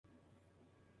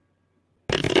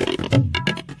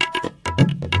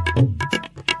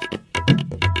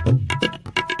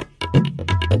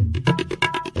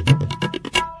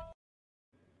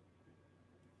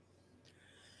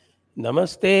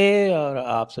नमस्ते और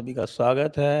आप सभी का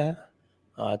स्वागत है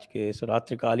आज के इस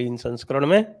रात्रिकालीन संस्करण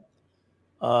में।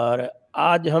 और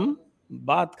आज हम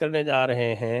बात करने जा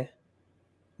रहे हैं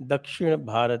दक्षिण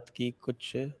भारत की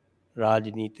कुछ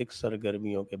राजनीतिक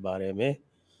सरगर्मियों के बारे में।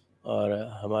 और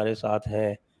हमारे साथ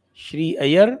हैं श्री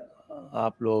अय्यर।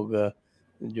 आप लोग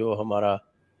जो हमारा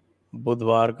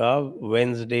बुधवार का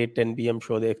वेंसडे 10 PM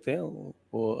शो देखते हैं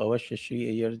वो अवश्य श्री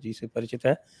अय्यर जी से परिचित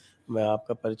हैं। मैं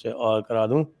आपका परिचय और करा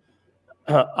दूं।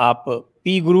 आप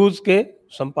पी गुरुज के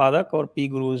संपादक और पी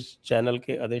गुरुज चैनल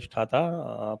के अधिष्ठाता।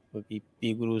 आपकी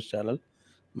पी गुरुज चैनल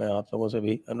मैं आप लोगों से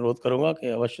भी अनुरोध करूंगा कि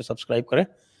अवश्य सब्सक्राइब करें।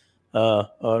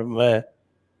 और मैं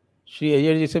श्री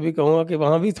अय्यर जी से भी कहूँगा कि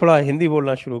वहाँ भी थोड़ा हिंदी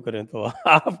बोलना शुरू करें तो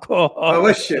आपको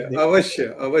अवश्य अवश्य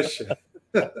अवश्य।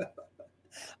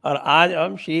 और आज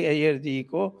हम श्री अय्यर जी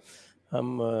को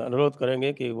हम अनुरोध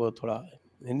करेंगे कि वो थोड़ा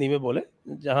हिंदी में बोले।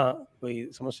 जहाँ कोई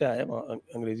समस्या है वहाँ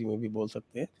अंग्रेजी में भी बोल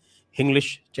सकते हैं,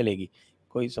 इंग्लिश चलेगी,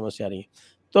 कोई समस्या नहीं।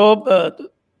 तो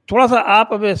थोड़ा सा आप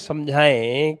हमें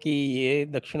समझाएं कि ये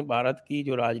दक्षिण भारत की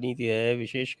जो राजनीति है,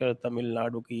 विशेषकर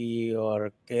तमिलनाडु की और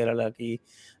केरला की,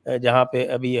 जहाँ पे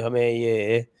अभी हमें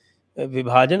ये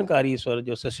विभाजनकारी स्वर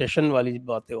जो सेसेशन वाली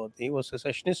बातें होती हैं, वो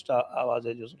सेसेशनिस्ट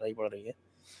आवाज़ें जो सुनाई पड़ रही है,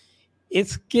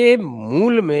 इसके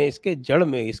मूल में, इसके जड़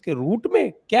में, इसके रूट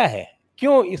में क्या है?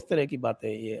 क्यों इस तरह की बातें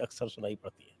ये अक्सर सुनाई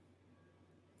पड़ती हैं?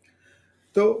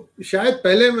 तो शायद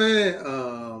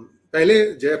पहले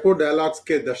जयपुर डायलॉग्स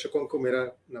के दर्शकों को मेरा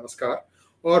नमस्कार।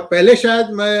 और पहले शायद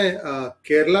मैं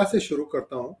केरला से शुरू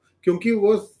करता हूं, क्योंकि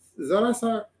वो जरा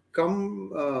सा कम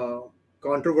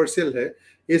कंट्रोवर्शियल है।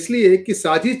 इसलिए कि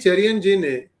साजी चेरियन जी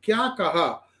ने क्या कहा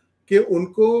कि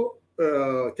उनको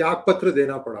त्याग पत्र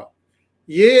देना पड़ा।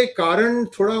 ये कारण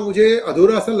थोड़ा मुझे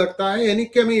अधूरा सा लगता है, यानी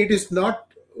कि इट इज नॉट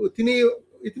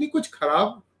इतनी कुछ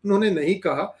खराब उन्होंने नहीं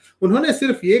कहा। उन्होंने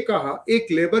सिर्फ ये कहा, एक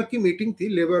लेबर की मीटिंग थी,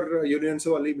 लेबर यूनियंस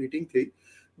वाली मीटिंग थी,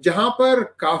 जहां पर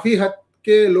काफी हद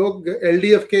के लोग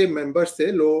एलडीएफ के मेंबर्स थे,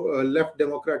 लेफ्ट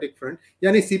डेमोक्रेटिक फ्रंट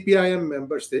यानी सीपीआईएम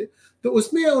मेंबर्स थे। तो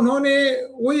उसमें उन्होंने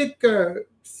वो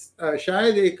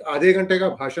शायद एक आधे घंटे का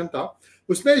भाषण था,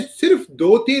 उसमें सिर्फ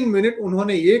 2-3 मिनट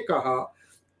उन्होंने ये कहा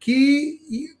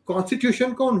कि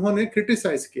कॉन्स्टिट्यूशन को उन्होंने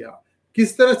क्रिटिसाइज किया।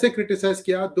 किस तरह से क्रिटिसाइज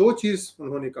किया? दो चीज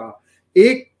उन्होंने कहा।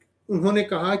 एक, उन्होंने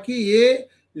कहा कि ये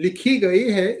लिखी गई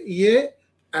है, ये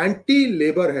एंटी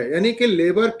लेबर है, यानी कि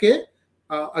लेबर के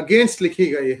अगेंस्ट लिखी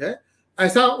गई है,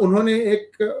 ऐसा उन्होंने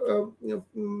एक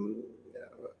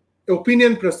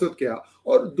ओपिनियन प्रस्तुत किया।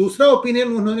 और दूसरा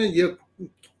ओपिनियन उन्होंने ये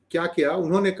क्या किया,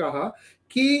 उन्होंने कहा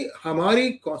कि हमारी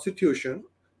कॉन्स्टिट्यूशन,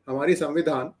 हमारी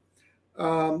संविधान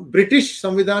ब्रिटिश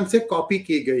संविधान से कॉपी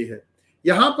की गई है।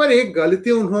 यहां पर एक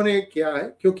गलती उन्होंने किया है,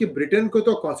 क्योंकि ब्रिटेन को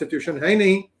तो कॉन्स्टिट्यूशन है ही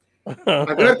नहीं।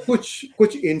 अगर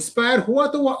कुछ इंस्पायर हुआ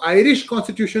तो वो आयरिश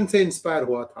कॉन्स्टिट्यूशन से इंस्पायर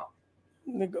हुआ था।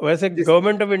 वैसे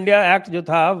गवर्नमेंट ऑफ इंडिया एक्ट जो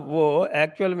था वो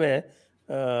एक्चुअल में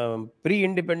प्री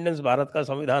इंडिपेंडेंस भारत का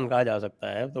संविधान कहा जा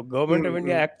सकता है। तो गवर्नमेंट ऑफ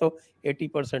इंडिया एक्ट तो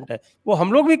 80% है। वो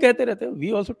हम लोग भी कहते रहते हैं,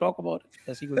 वी ऑल्सो टॉक अबाउट,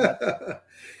 ऐसी कोई बात।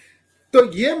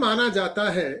 तो ये माना जाता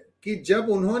है कि जब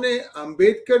उन्होंने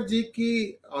अंबेडकर जी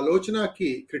की आलोचना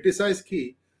की, क्रिटिसाइज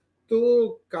की, तो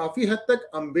काफी हद तक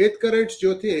अंबेडकरिट्स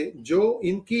जो थे, जो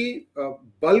इनकी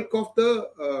बल्क ऑफ द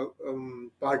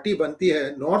पार्टी बनती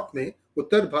है नॉर्थ में,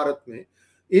 उत्तर भारत में,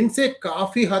 इनसे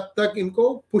काफी हद तक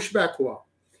इनको पुशबैक हुआ।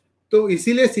 तो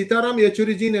इसीलिए सीताराम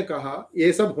येचुरी जी ने कहा,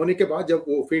 ये सब होने के बाद जब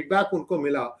वो फीडबैक उनको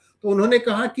मिला, तो उन्होंने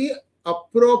कहा कि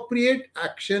appropriate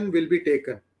action will be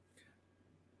taken.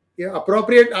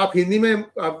 Appropriate आप हिंदी में,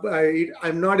 आई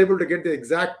am not able to get the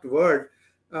exact word,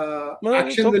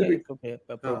 action will be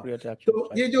appropriate action. तो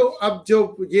ये जो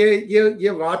ये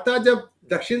वार्ता जब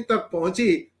दक्षिण तक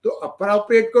पहुंची, तो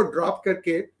अप्रोप्रिएट को ड्रॉप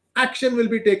करके एक्शन विल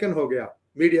बी टेकन हो गया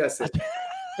मीडिया से।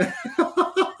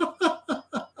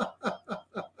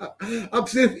 अब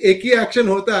सिर्फ एक ही एक्शन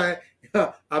होता है,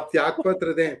 आप त्याग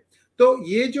पत्र दें। तो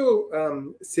ये जो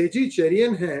सेजी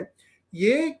चेरियन हैं,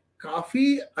 ये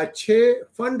काफी अच्छे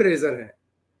फंड रेजर हैं।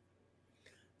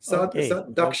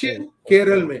 दक्षिण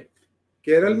केरल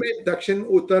में दक्षिण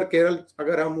उत्तर केरल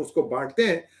अगर हम उसको बांटते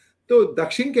हैं, तो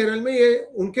दक्षिण केरल में ये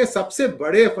उनके सबसे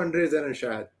बड़े फंड रेजर हैं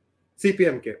शायद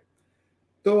सीपीएम के।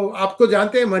 तो आपको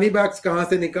जानते हैं मनी बैग्स कहाँ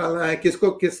से निकालना है,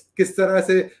 किसको किस तरह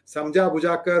से समझा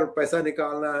बुझा कर पैसा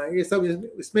निकालना है, ये सब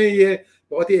इसमें ये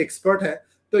बहुत ही एक्सपर्ट है।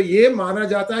 तो ये माना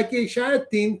जाता है कि शायद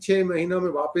 3-6 महीनों में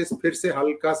वापस फिर से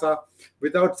हल्का सा,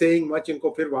 विदाउट सेइंग मच, इनको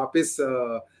फिर वापस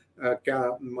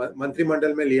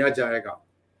मंत्रिमंडल में लिया जाएगा।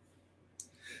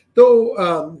 तो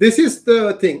दिस इज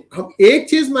द थिंग। हम एक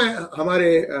चीज मैं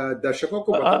हमारे दर्शकों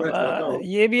को बताना चाहता हूँ,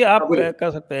 ये भी आप कह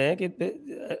सकते हैं कि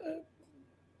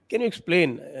Can you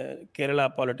explain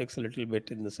Kerala politics a little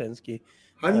bit in the sense कि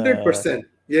 100%.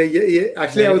 ये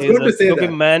actually I there was is going to say क्योंकि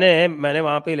that. मैंने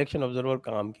वहाँ पे इलेक्शन ऑब्जर्वर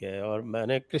काम किया है और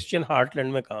मैंने क्रिश्चियन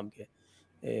हार्टलैंड में काम किया.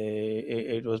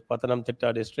 It was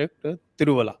Pathanamthitta district,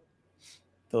 Tiruvalla.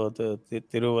 तो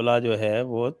तिरुवला जो है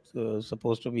वो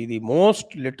suppose to be the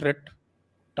most literate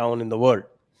town in the world.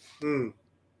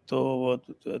 तो वो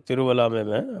तिरुवला में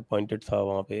मैं अपॉइंटेड था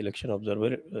वहाँ पे इलेक्शन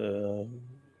ऑब्जर्वर,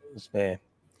 उसमें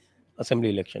असेंबली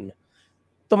इलेक्शन में.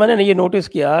 तो मैंने ये नोटिस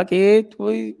किया कि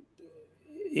कोई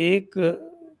एक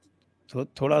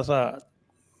थोड़ा सा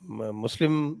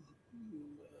मुस्लिम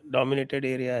डोमिनेटेड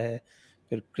एरिया है,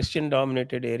 फिर क्रिश्चियन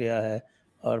डोमिनेटेड एरिया है,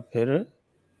 और फिर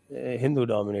हिंदू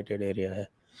डोमिनेटेड एरिया है.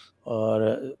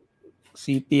 और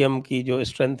सीपीएम की जो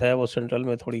स्ट्रेंथ है वो सेंट्रल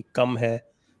में थोड़ी कम है,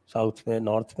 साउथ में,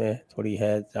 नॉर्थ में थोड़ी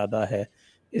है, ज़्यादा है.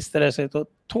 इस तरह से तो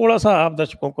थोड़ा सा आप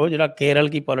दर्शकों को जरा केरल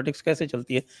की पॉलिटिक्स कैसे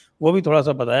चलती है वो भी थोड़ा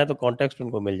सा बताएं तो कॉन्टेक्स्ट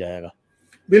उनको मिल जाएगा.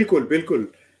 बिल्कुल बिल्कुल.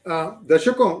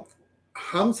 दर्शकों,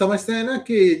 हम समझते हैं ना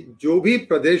कि जो भी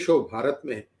प्रदेश हो भारत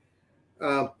में,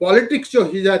 पॉलिटिक्स जो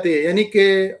की जाती है, यानी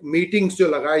कि मीटिंग्स जो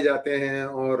लगाए जाते हैं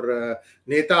और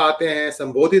नेता आते हैं,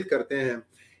 संबोधित करते हैं,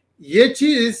 ये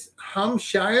चीज हम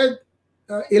शायद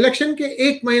इलेक्शन के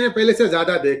 1 महीने पहले से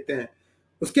ज्यादा देखते हैं.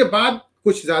 उसके बाद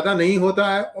कुछ ज्यादा नहीं होता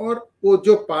है, और वो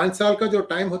जो 5 साल का जो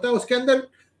टाइम होता है उसके अंदर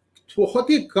बहुत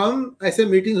ही कम ऐसे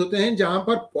मीटिंग होते हैं जहां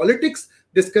पर पॉलिटिक्स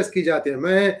डिस्कस की जाती है.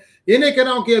 मैं ये नहीं कह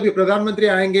रहा हूं कि अभी प्रधानमंत्री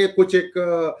आएंगे, कुछ एक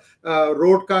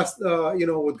रोड का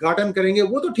उद्घाटन करेंगे,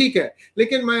 वो तो ठीक है,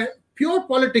 लेकिन मैं प्योर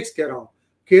पॉलिटिक्स कह रहा हूं.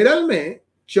 केरल में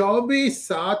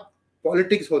 24/7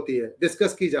 पॉलिटिक्स होती है,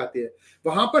 डिस्कस की जाती है.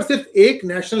 वहां पर सिर्फ एक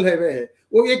नेशनल हाईवे है,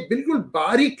 वो एक बिल्कुल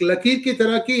बारीक लकीर की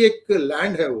तरह की एक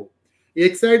लैंड है. वो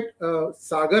एक साइड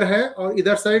सागर है और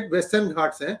इधर साइड वेस्टर्न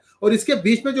घाट्स हैं, और इसके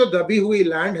बीच में जो दबी हुई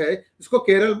लैंड है इसको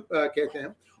केरल कहते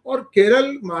हैं. और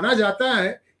केरल माना जाता है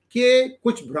कि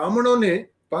कुछ ब्राह्मणों ने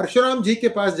परशुराम जी के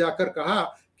पास जाकर कहा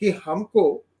कि हमको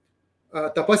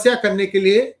तपस्या करने के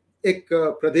लिए एक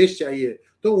प्रदेश चाहिए.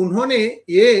 तो उन्होंने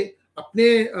ये अपने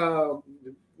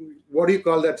what do you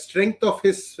call that, strength of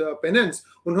his penance,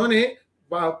 उन्होंने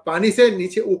पानी से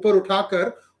नीचे ऊपर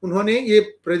उठाकर उन्होंने ये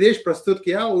प्रदेश प्रस्तुत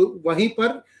किया. वहीं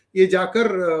पर ये जाकर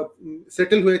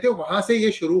सेटल हुए थे, वहां से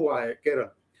ये शुरू हुआ है केरल.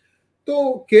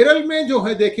 तो केरल में जो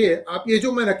है, देखिए आप, ये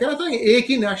जो मैंने कहा था एक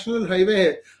ही नेशनल हाईवे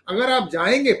है, अगर आप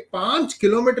जाएंगे 5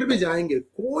 किलोमीटर भी जाएंगे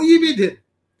कोई भी दिन,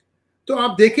 तो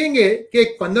आप देखेंगे कि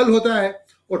एक पंदल होता है,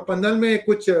 और पंदल में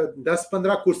कुछ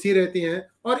 10-15 कुर्सी रहती हैं,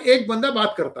 और एक बंदा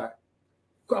बात करता है.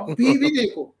 कभी भी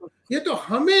देखो, ये तो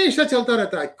हमेशा चलता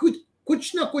रहता है,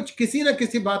 कुछ ना कुछ, किसी ना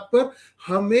किसी बात पर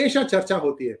हमेशा चर्चा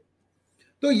होती है.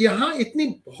 तो यहाँ इतनी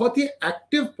बहुत ही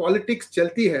एक्टिव पॉलिटिक्स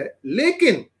चलती है.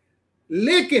 लेकिन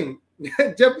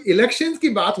जब इलेक्शंस की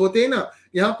बात होती है ना,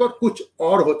 यहाँ पर कुछ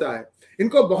और होता है.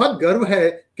 इनको बहुत गर्व है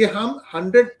कि हम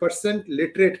 100%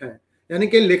 लिटरेट हैं, यानी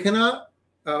कि लिखना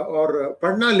और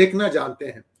पढ़ना लिखना जानते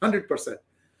हैं 100%.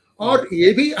 और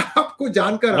ये भी आपको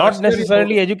जानकर नॉट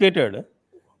नेसेसरली एजुकेटेड.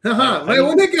 हाँ, मैं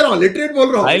वो नहीं कह रहा हूँ, लिटरेट बोल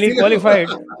रहा हूँ, highly qualified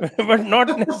but not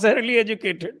necessarily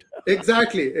educated.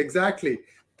 Exactly.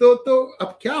 तो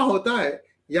अब क्या होता है,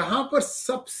 यहाँ पर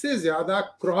सबसे ज्यादा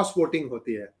क्रॉस वोटिंग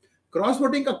होती है. क्रॉस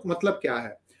वोटिंग का मतलब क्या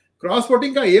है? क्रॉस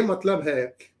वोटिंग का ये मतलब है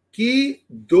कि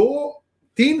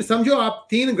 2-3, समझो आप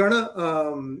 3 गण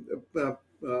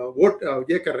वोट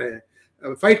ये कर रहे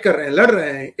हैं, फाइट कर रहे हैं, लड़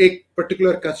रहे हैं एक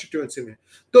पर्टिकुलर कंस्टिट्यूएंसी में.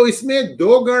 तो इसमें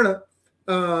 2 गण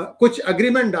कुछ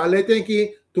अग्रीमेंट डाल लेते हैं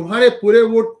कि तुम्हारे पूरे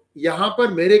वोट यहाँ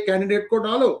पर मेरे कैंडिडेट को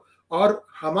डालो, और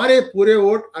हमारे पूरे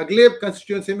वोट अगले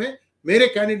कंस्टिट्यूएंसी में मेरे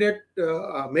कैंडिडेट,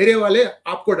 मेरे वाले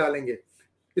आपको डालेंगे.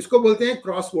 इसको बोलते हैं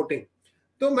क्रॉस वोटिंग.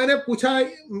 तो मैंने पूछा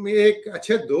एक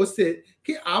अच्छे दोस्त से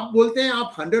कि आप बोलते हैं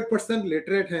आप 100%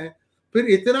 लिटरेट हैं, फिर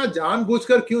इतना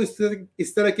जानबूझकर क्यों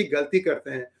इस तरह की गलती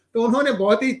करते हैं? तो उन्होंने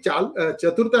बहुत ही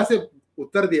चतुरता से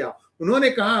उत्तर दिया. उन्होंने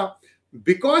कहा,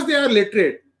 बिकॉज दे आर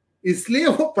लिटरेट, इसलिए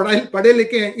वो पढ़े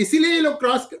लिखे हैं, इसीलिए ये लोग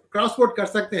क्रॉस वोट कर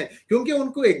सकते हैं, क्योंकि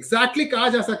उनको एग्जैक्टली कहा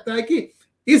जा सकता है कि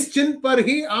इस चिन्ह पर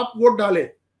ही आप वोट डालें.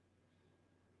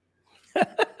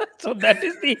 So that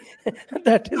is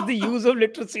the use of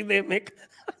literacy they make.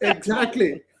 Exactly.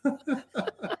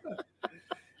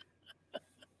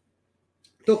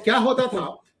 तो क्या होता था,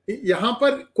 यहाँ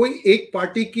पर कोई एक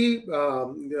पार्टी की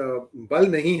बल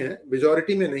नहीं है,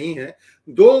 मेजॉरिटी में नहीं है.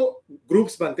 2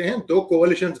 ग्रुप्स बनते हैं, 2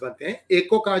 कोalitions बनते हैं. एक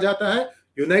को कहा जाता है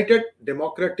यूनाइटेड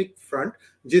डेमोक्रेटिक फ्रंट,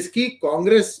 जिसकी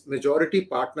कांग्रेस मेजॉरिटी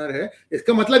पार्टनर है.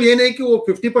 इसका मतलब ये नहीं कि वो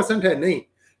 50% है, नहीं,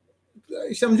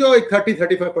 समझो एक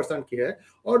 30-35% की है.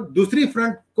 और दूसरी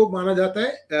फ्रंट को माना जाता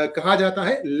है, कहा जाता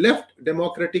है लेफ्ट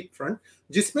डेमोक्रेटिक फ्रंट,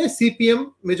 जिसमें सीपीएम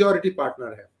मेजॉरिटी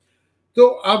पार्टनर है. तो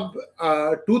अब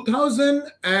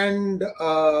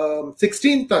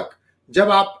 2016 तक जब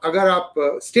अगर आप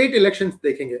स्टेट इलेक्शंस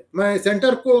देखेंगे, मैं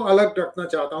सेंटर को अलग रखना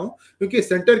चाहता हूं क्योंकि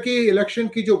सेंटर की इलेक्शन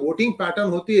की जो वोटिंग पैटर्न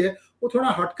होती है वो थोड़ा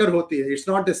हटकर होती है, it's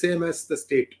not the same as the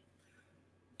state.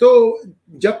 तो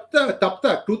तब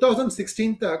तक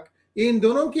 2016 तक इन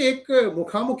दोनों की एक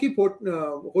मुखामुखी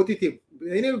होती थी,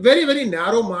 वेरी वेरी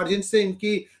नैरो मार्जिन से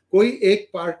इनकी कोई एक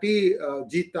पार्टी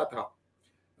जीतता था।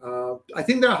 आई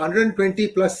थिंक 120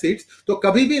 प्लस सीट्स, तो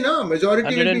कभी भी ना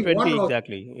majority will be 1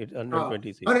 exactly 120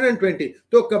 seats, 120,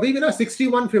 तो कभी भी ना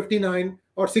 61-59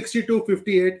 और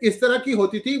 62-58 इस तरह की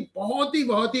होती थी, बहुत ही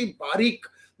बारीक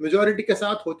मेजोरिटी के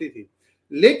साथ होती थी।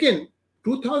 लेकिन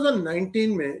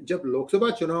 2019 में जब लोकसभा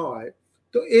चुनाव आए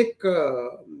तो एक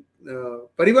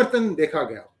परिवर्तन देखा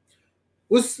गया।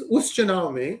 उस चुनाव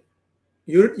में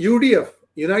यूडीएफ,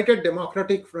 यूनाइटेड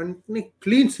डेमोक्रेटिक फ्रंट ने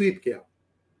क्लीन स्वीप किया।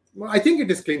 I think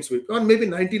it is clean sweep और मे बी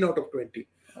 19 आउट ऑफ 20,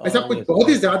 ऐसा कुछ बहुत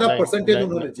ही ज्यादा परसेंटेज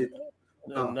उन्होंने जीता।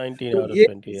 19 तो out of ये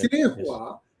 20, इसलिए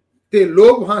हुआ कि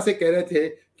लोग वहां से कह रहे थे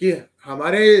कि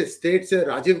हमारे स्टेट से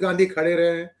राजीव गांधी खड़े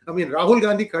रहे, राहुल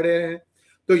गांधी खड़े हैं,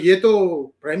 तो ये तो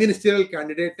प्राइम मिनिस्टरियल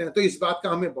कैंडिडेट हैं, तो इस बात का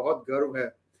हमें बहुत गर्व है।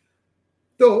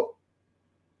 तो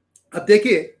अब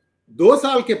देखिए 2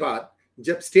 साल के बाद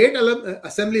जब स्टेट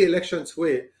असेंबली इलेक्शंस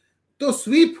हुए तो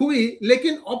स्वीप हुई,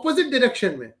 लेकिन ऑपोजिट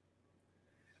डायरेक्शन में।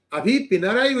 अभी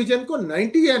पिनाराई विजयन को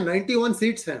 90 या 91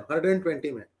 सीट्स हैं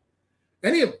 120 में,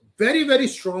 यानी वेरी वेरी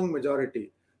स्ट्रॉन्ग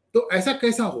मेजोरिटी। तो ऐसा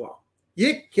कैसा हुआ,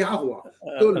 ये क्या हुआ?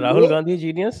 तो राहुल गांधी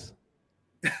जीनियस?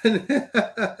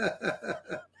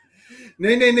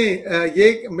 नहीं,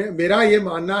 ये मेरा ये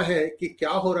मानना है कि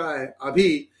क्या हो रहा है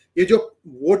अभी, ये जो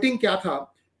वोटिंग क्या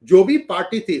था, जो भी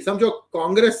पार्टी थी, समझो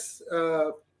कांग्रेस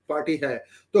पार्टी है,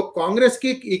 तो कांग्रेस की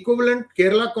इक्विवेलेंट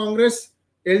केरला कांग्रेस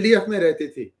एलडीएफ में रहती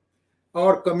थी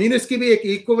और कम्युनिस्ट की भी एक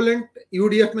इक्विवेलेंट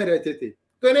यूडीएफ में रहती थी,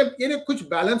 तो इन्हें कुछ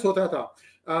बैलेंस होता था।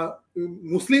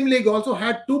 Muslim League also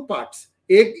had 2 parts,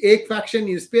 एक फैक्शन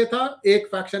इस पे था, एक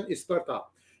फैक्शन इस पर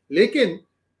था। लेकिन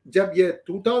जब ये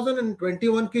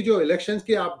 2021 की जो इलेक्शंस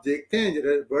की आप देखते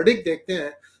हैं, वर्डिक्ट देखते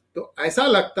हैं, तो ऐसा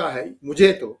लगता है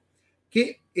मुझे तो कि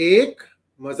एक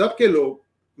मजहब के लोग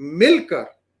मिलकर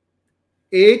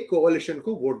एक कोalition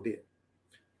को वोट दिए,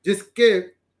 जिसके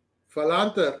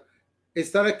फलांतर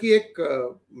इस तरह की एक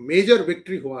मेजर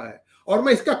विक्ट्री हुआ है। और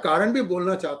मैं इसका कारण भी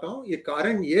बोलना चाहता हूं। ये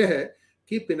कारण ये है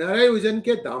कि पिनाराई विजयन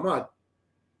के दामाद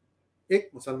एक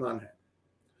मुसलमान है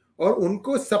और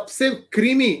उनको सबसे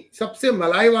क्रीमी, सबसे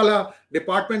मलाई वाला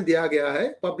डिपार्टमेंट दिया गया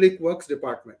है, पब्लिक वर्क्स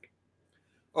डिपार्टमेंट।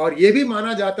 और ये भी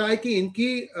माना जाता है कि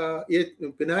इनकी ये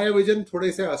पिनाराई विजयन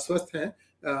थोड़े से अस्वस्थ हैं,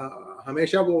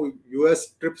 हमेशा वो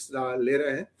यूएस ट्रिप्स ले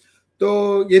रहे हैं,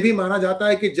 तो ये भी माना जाता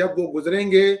है कि जब वो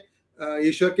गुजरेंगे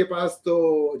ईश्वर के पास,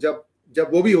 तो जब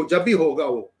भी होगा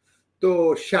वो,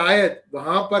 तो शायद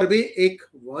वहां पर भी एक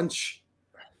वंश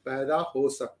पैदा हो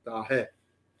सकता है।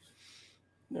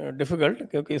 डिफिकल्ट,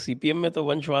 क्योंकि सीपीएम में तो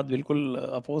वंशवाद बिल्कुल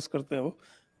अपोज करते हैं वो।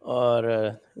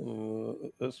 और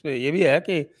उसमें ये भी है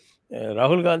कि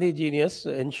राहुल गांधी जीनियस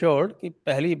इंश्योर्ड कि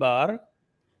पहली बार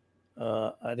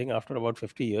I think after about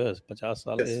 50 years, 50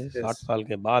 साल के 60 साल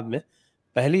के बाद में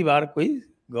पहली बार कोई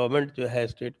गवर्नमेंट जो है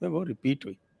स्टेट में वो रिपीट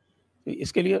हुई। तो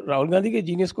इसके लिए राहुल गांधी के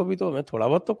जीनियस को भी तो हमें थोड़ा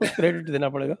बहुत तो कुछ क्रेडिट देना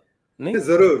पड़ेगा, नहीं?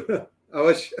 जरूर,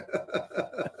 अवश्य।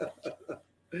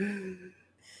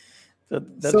 तो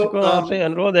दर्शकों आपसे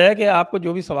अनुरोध है कि आपको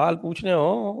जो भी सवाल पूछने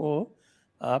हो वो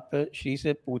आप श्री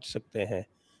से पूछ सकते हैं।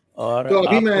 और तो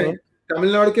अभी मैं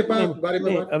तमिलनाडु के बारे में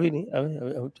बात अभी नहीं,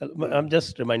 चलो, I am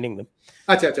just reminding them.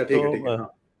 अच्छा, ठीक है।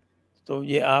 हाँ। तो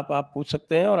ये आप पूछ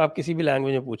सकते हैं और आप किसी भी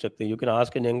लैंग्वेज में पूछ सकते हैं। You can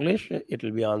ask in English, it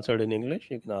will be answered in English.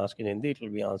 You can ask in Hindi, it will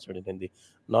be answered in Hindi,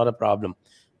 not a problem.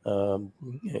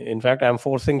 In fact, I'm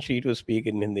forcing Sree to speak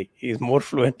in Hindi. He is more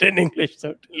fluent in English,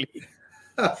 certainly.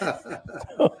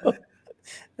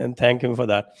 And thank him for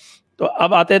that. तो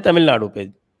अब आते हैं तमिलनाडु पे।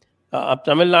 अब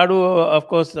Tamil Nadu, of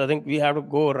course, I think we have to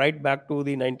go right back to the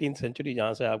 19th century,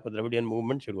 जहाँ से आपका Dravidian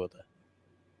movement शुरू होता है।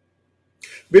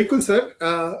 बिल्कुल सर।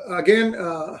 अगेन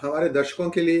हमारे दर्शकों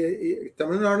के लिए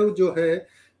तमिलनाडु जो है,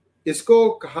 इसको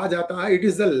कहा जाता है it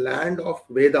is the land of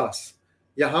Vedas.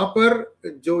 यहाँ पर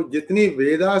जो जितनी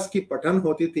वेदास की पठन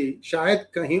होती थी शायद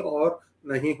कहीं और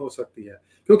नहीं हो सकती है,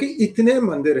 क्योंकि इतने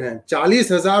मंदिर हैं।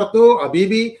 40,000 तो अभी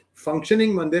भी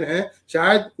फंक्शनिंग मंदिर हैं,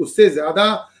 शायद उससे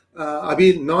ज्यादा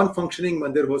अभी नॉन फंक्शनिंग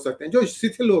मंदिर हो सकते हैं जो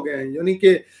शिथिल हो गए हैं, यानी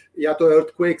कि या तो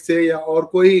अर्थक्वेक से या और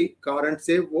कोई कारण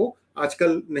से वो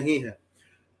आजकल नहीं है।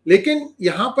 लेकिन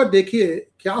यहाँ पर देखिए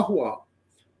क्या हुआ।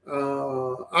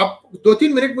 आप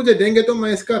 2-3 मिनट मुझे देंगे तो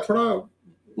मैं इसका थोड़ा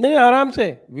नहीं, आराम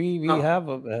से। we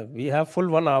have full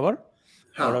 1 hour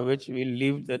out of which we'll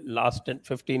leave the last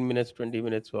 15 minutes, 20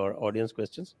 minutes for audience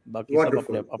questions. बाकी सब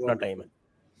अपने अपना टाइम है,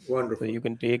 so you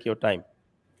can take your time.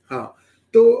 हाँ,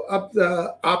 तो अब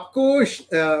आपको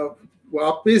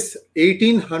वापस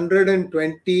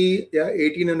 1820 या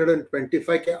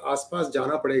 1825 के आसपास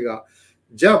जाना पड़ेगा,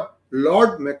 जब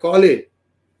लॉर्ड मैकॉले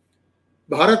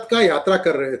भारत का यात्रा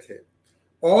कर रहे थे।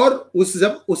 और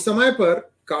उस समय पर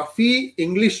काफी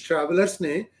इंग्लिश ट्रैवलर्स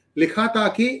ने लिखा था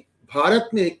कि भारत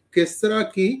में किस तरह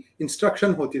की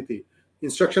इंस्ट्रक्शन होती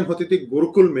थी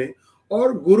गुरुकुल में,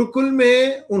 और गुरुकुल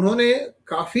में उन्होंने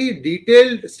काफी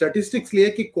डिटेल्ड स्टैटिस्टिक्स लिए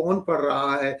कि कौन पढ़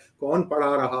रहा है, कौन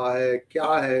पढ़ा रहा है,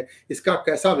 क्या है, इसका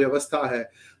कैसा व्यवस्था है।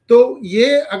 तो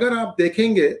ये अगर आप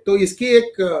देखेंगे तो इसकी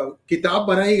एक किताब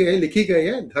बनाई गई, लिखी गई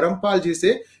है धर्मपाल जी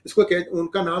से, इसको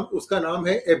उसका नाम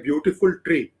है ए ब्यूटीफुल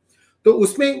ट्री। तो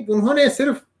उसमें उन्होंने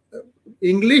सिर्फ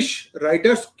इंग्लिश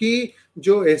राइटर्स की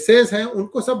जो एसेज हैं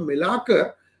उनको सब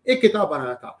मिलाकर एक किताब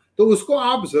बनाया था। तो उसको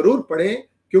आप जरूर पढ़ें,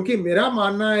 क्योंकि मेरा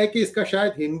मानना है कि इसका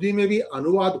शायद हिंदी में भी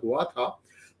अनुवाद हुआ था।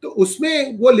 तो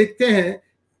उसमें वो लिखते हैं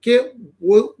कि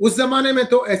वो उस जमाने में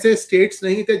तो ऐसे स्टेट्स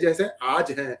नहीं थे जैसे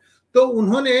आज हैं। तो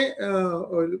उन्होंने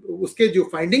उसके जो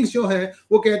फाइंडिंग्स जो हैं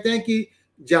वो कहते हैं कि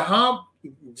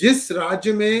जिस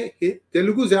राज्य में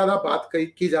तेलुगु ज्यादा बात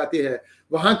की जाती है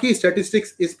वहां की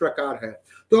स्टैटिस्टिक्स इस प्रकार है।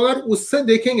 तो अगर उससे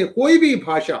देखेंगे कोई भी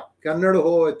भाषा, कन्नड़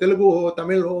हो, तेलुगु हो,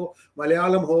 तमिल हो,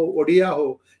 मलयालम हो, ओडिया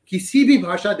हो, किसी भी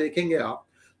भाषा देखेंगे आप,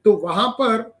 तो वहां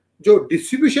पर जो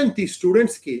डिस्ट्रीब्यूशन थी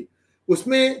स्टूडेंट्स की,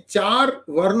 उसमें 4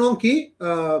 वर्णों की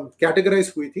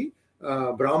कैटेगराइज हुई थी,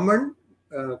 ब्राह्मण,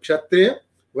 क्षत्रिय,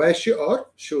 वैश्य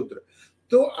और शूद्र।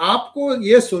 तो आपको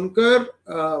ये सुनकर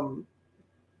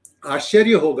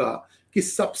आश्चर्य होगा कि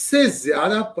सबसे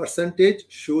ज्यादा परसेंटेज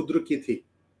शूद्र की थी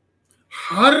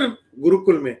हर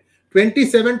गुरुकुल में,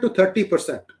 27 to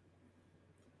 30%।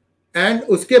 एंड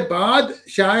उसके बाद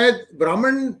शायद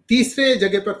ब्राह्मण तीसरे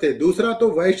जगह पर थे, दूसरा तो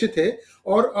वैश्य थे,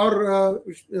 और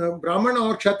ब्राह्मण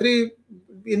और क्षत्रिय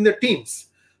इन द टीम्स।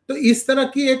 तो इस तरह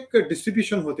की एक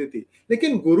डिस्ट्रीब्यूशन होती थी।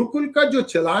 लेकिन गुरुकुल का जो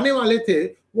चलाने वाले थे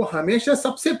वो हमेशा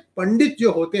सबसे पंडित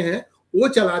जो होते हैं वो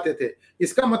चलाते थे।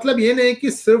 इसका मतलब ये नहीं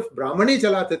कि सिर्फ ब्राह्मण ही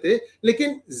चलाते थे,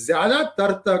 लेकिन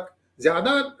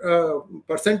ज्यादा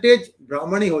परसेंटेज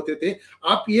ब्राह्मण ही होते थे।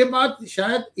 आप ये बात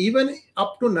शायद even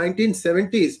up to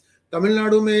 1970s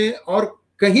Tamil Nadu में और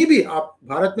कहीं भी आप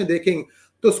भारत में देखेंगे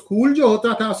तो स्कूल जो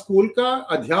होता था, स्कूल का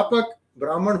अध्यापक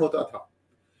ब्राह्मण होता था।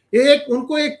 ये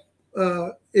उनको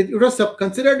it was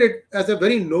considered it as a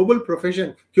very noble profession,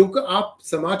 क्योंकि आप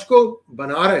समाज को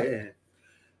बना रहे हैं।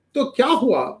 तो क्या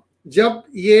हुआ जब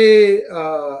ये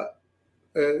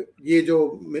जो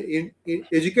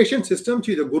एजुकेशन सिस्टम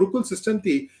थी, जो गुरुकुल सिस्टम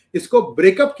थी, इसको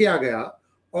ब्रेकअप किया गया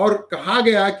और कहा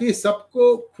गया कि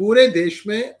सबको पूरे देश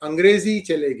में अंग्रेजी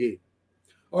चलेगी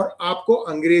और आपको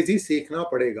अंग्रेजी सीखना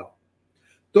पड़ेगा।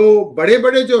 तो बड़े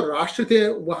बड़े जो राष्ट्र थे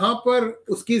वहां पर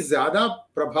उसकी ज्यादा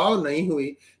प्रभाव नहीं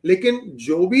हुई, लेकिन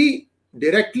जो भी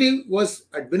directly was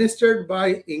administered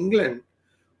by England,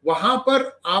 वहां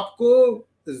पर आपको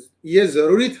ये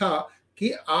जरूरी था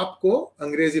कि आपको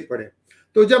अंग्रेजी पढ़े।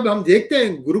 तो जब हम देखते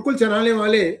हैं गुरुकुल चलाने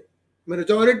वाले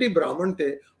मेजॉरिटी ब्राह्मण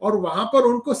थे, और वहां पर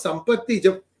उनको संपत्ति,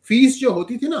 जब फीस जो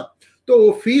होती थी ना, तो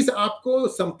वो फीस आपको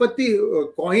संपत्ति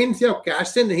कॉइन्स या कैश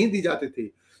से नहीं दी जाती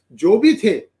थी। जो भी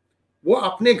थे वो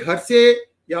अपने घर से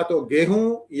या तो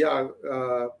गेहूं या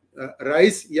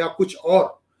राइस या कुछ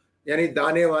और, यानी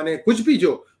दाने वाने कुछ भी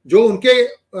जो उनके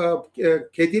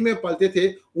खेती में पलते थे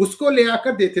उसको ले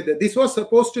आकर देते थे। This was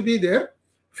supposed to be their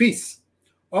fees.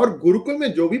 और गुरुकुल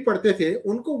में जो भी पढ़ते थे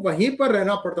उनको वहीं पर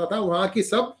रहना पड़ता था, वहां की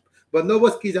सब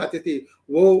बंदोबस्त की जाती थी।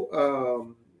 वो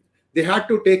they had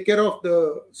to take care of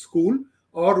the school,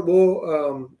 और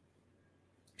वो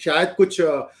शायद कुछ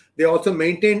they also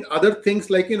maintained other things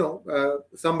like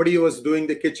somebody was doing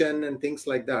the kitchen and things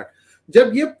like that.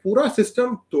 जब ये पूरा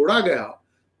सिस्टम तोड़ा गया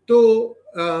तो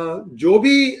जो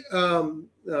भी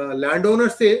लैंड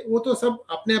ओनर्स थे वो तो सब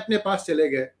अपने अपने पास चले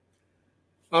गए।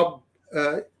 अब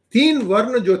 3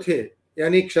 वर्ण जो थे,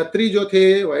 यानी क्षत्रिय जो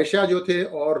थे, वैश्य जो थे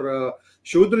और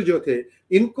शूद्र जो थे,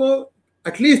 इनको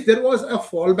at least there was a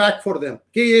fallback for them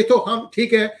कि ये तो हम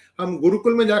ठीक है, हम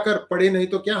गुरुकुल में जाकर पढ़े नहीं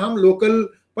तो क्या हम लोकल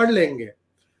पढ़ लेंगे।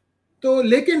 तो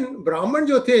लेकिन ब्राह्मण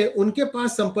जो थे उनके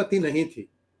पास संपत्ति नहीं थी,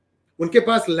 उनके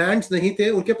पास लैंड्स नहीं थे,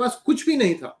 उनके पास कुछ भी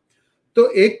नहीं था। तो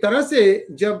एक तरह से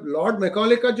जब लॉर्ड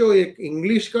मैकॉले का जो एक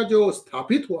इंग्लिश का जो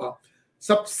स्थापित हुआ,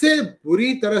 सबसे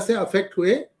बुरी तरह से अफेक्ट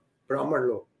हुए ब्राह्मण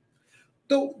लोग।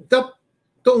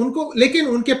 तो उनको, लेकिन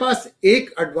उनके पास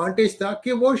एक एडवांटेज था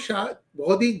कि वो शायद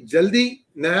बहुत ही जल्दी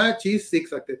नया चीज सीख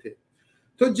सकते थे।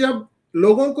 तो जब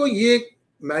लोगों को ये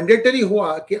मैंडेटरी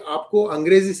हुआ कि आपको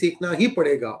अंग्रेजी सीखना ही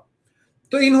पड़ेगा,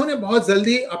 तो इन्होंने बहुत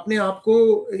जल्दी अपने आप को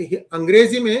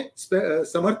अंग्रेजी में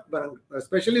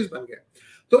स्पेशलिस्ट बन गए।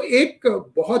 तो एक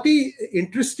बहुत ही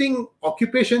इंटरेस्टिंग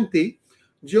ऑक्यूपेशन थी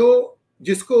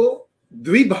जिसको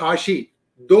द्विभाषी,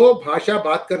 दो भाषा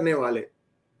बात करने वाले,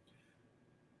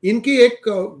 इनकी एक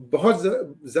बहुत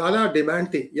ज्यादा डिमांड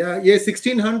थी। या ये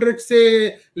 1600 से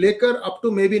लेकर up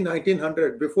to maybe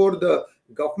 1900, before the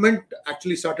government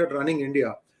actually started running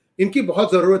India, इनकी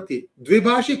बहुत जरूरत थी।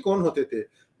 द्विभाषी कौन होते थे?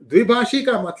 द्विभाषी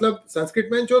का मतलब संस्कृत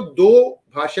में जो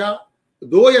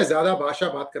दो या ज्यादा भाषा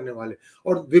बात करने वाले,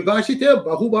 और द्विभाषी थे,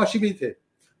 बहुभाषी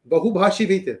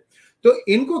भी थे। तो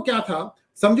इनको क्या था,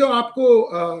 समझो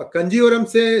आपको कंजीवरम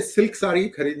से सिल्क साड़ी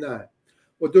खरीदना है,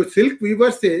 वो जो सिल्क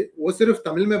वीवर्स थे वो सिर्फ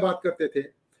तमिल में बात करते थे,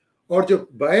 और जो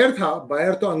बायर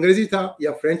तो अंग्रेजी था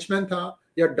या फ्रेंचमैन था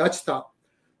या डच था।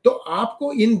 तो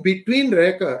आपको इन बिटवीन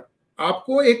रहकर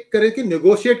आपको एक तरह की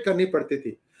नेगोशिएट करनी पड़ती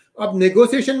थी। अब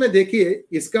नेगोशिएशन में देखिए,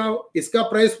 इसका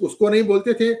प्राइस उसको नहीं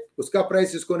बोलते थे, उसका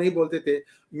प्राइस इसको नहीं बोलते थे।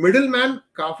 मिडिल मैन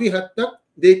काफी हद तक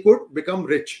दे कुड बिकम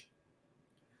रिच।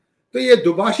 तो ये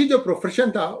दुभाषी जो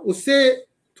प्रोफेशन था, उससे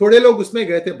थोड़े लोग उसमें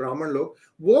गए थे, ब्राह्मण लोग,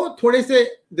 वो थोड़े से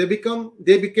they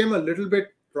became a little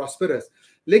bit prosperous.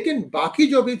 लेकिन बाकी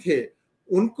जो भी थे,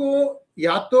 उनको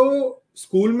या तो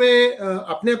स्कूल में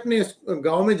अपने अपने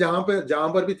गांव में जहां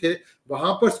पर भी थे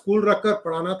वहां पर स्कूल रखकर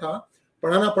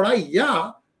पढ़ाना पड़ा,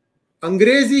 या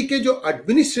अंग्रेजी के जो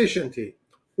एडमिनिस्ट्रेशन थी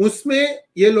उसमें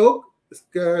ये लोग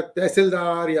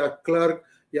तहसीलदार या क्लर्क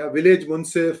या विलेज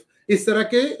मुंसिफ इस तरह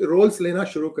के रोल्स लेना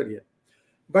शुरू करिए।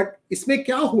 बट इसमें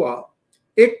क्या हुआ,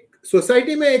 एक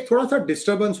सोसाइटी में एक थोड़ा सा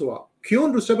डिस्टर्बेंस हुआ।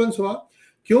 क्यों डिस्टर्बेंस हुआ?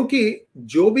 क्योंकि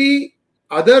जो भी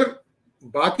अदर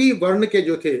बाकी वर्ण के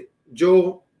जो थे,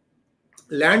 जो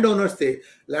लैंड ओनर्स थे,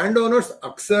 लैंड ओनर्स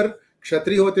अक्सर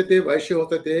क्षत्रिय होते थे, वैश्य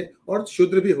होते थे और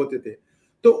शूद्र भी होते थे।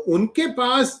 तो उनके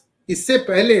पास इससे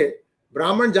पहले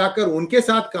ब्राह्मण जाकर उनके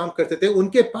साथ काम करते थे,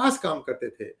 उनके पास काम करते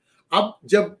थे। अब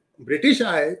जब ब्रिटिश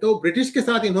आए तो ब्रिटिश के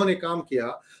साथ इन्होंने काम किया।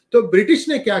 तो ब्रिटिश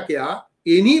ने क्या किया,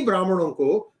 इन्हीं ब्राह्मणों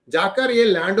को जाकर, ये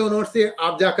लैंड ओनर से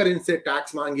आप जाकर इनसे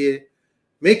tax मांगिए,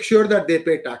 make sure that they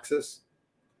पे टैक्सेस।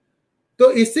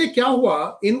 तो इससे क्या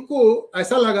हुआ, इनको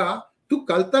ऐसा लगा, तू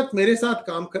कल तक मेरे साथ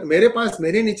काम कर,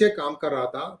 मेरे नीचे काम कर रहा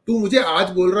था, तू मुझे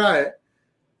आज बोल रहा है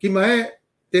कि मैं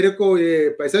तेरे को ये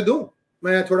पैसे दूं।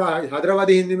 मैं थोड़ा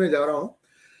हैदराबादी हिंदी में जा रहा हूं।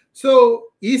 So,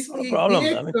 no problem.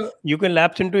 I mean, you can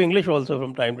lapse into English also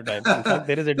from time to time. In fact,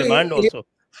 there is a demand also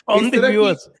from the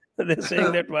viewers. They're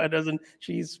saying that why doesn't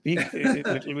she speak a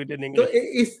little bit in English?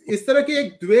 तो इस तरह के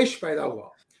एक द्वेष पैदा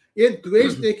हुआ। ये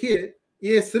द्वेष देखिए,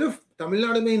 ये सिर्फ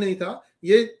तमिलनाडु में ही नहीं था,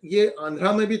 ये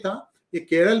आंध्रा में भी था, ये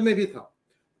केरल में भी था।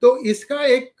 तो इसका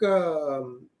एक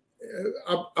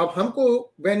अब हमको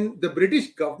when the British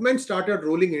government started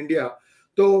ruling India,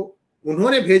 तो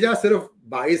उन्होंने भेजा सिर्फ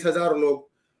 22,000 लोग,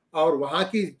 और वहां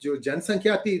की जो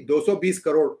जनसंख्या थी 220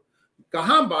 करोड़।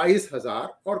 कहां 22,000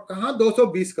 और कहां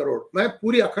 220 करोड़। मैं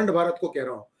पूरी अखंड भारत को कह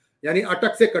रहा हूं, यानी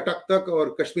अटक से कटक तक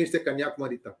और कश्मीर से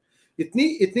कन्याकुमारी तक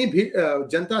इतनी भी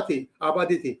जनता थी,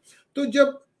 आबादी थी। तो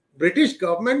जब British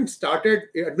government started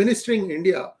administering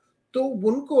India, तो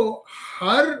उनको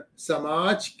हर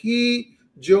समाज की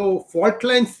जो फॉल्ट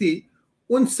लाइन्स थी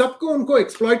उन सबको उनको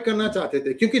एक्सप्लॉइट करना चाहते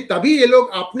थे, क्योंकि तभी ये लोग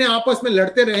अपने आपस में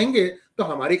लड़ते रहेंगे तो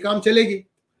हमारी काम चलेगी।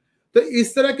 तो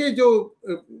इस तरह के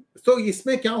तो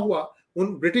इसमें क्या हुआ,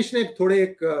 उन ब्रिटिश ने थोड़े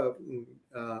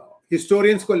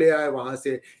हिस्टोरियंस को ले आए वहां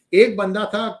से। एक बंदा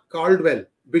था Caldwell,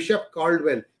 bishop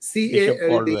Caldwell,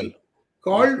 CALD।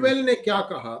 Caldwell ने क्या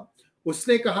कहा,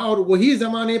 उसने कहा, और वही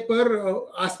जमाने पर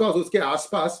उसके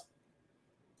आसपास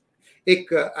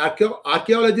एक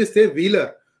आर्कियोलॉजिस्ट थे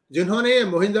व्हीलर, जिन्होंने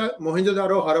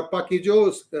मोहनजोदारो हड़प्पा की जो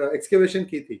एक्सकेवेशन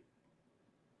की थी।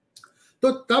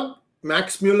 तो तब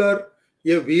मैक्स म्यूलर,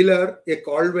 ये व्हीलर, ये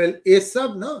कॉल्डवेल,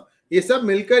 ये सब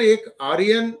मिलकर एक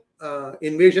आर्यन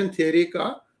इन्वेजन थियरी का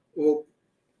वो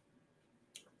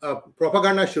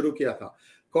प्रोपेगेंडा शुरू किया था।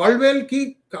 कॉल्डवेल की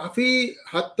काफी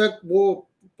हद तक वो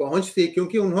पहुंच थी,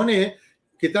 क्योंकि उन्होंने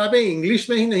किताबें इंग्लिश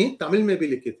में ही नहीं तमिल में भी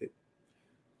लिखी थी।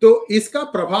 तो इसका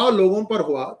प्रभाव लोगों पर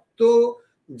हुआ। तो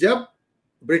जब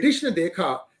ब्रिटिश ने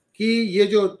देखा कि ये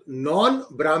जो नॉन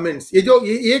ब्राह्मण्स, ये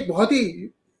एक बहुत ही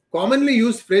कॉमनली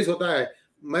यूज फ्रेज होता है,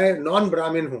 मैं नॉन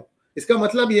ब्राह्मण हूं, इसका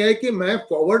मतलब यह है कि मैं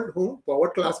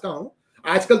फॉरवर्ड क्लास का हूं।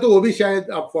 आजकल तो वो भी शायद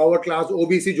आप फॉरवर्ड क्लास,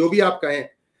 ओबीसी, जो भी आप कहें,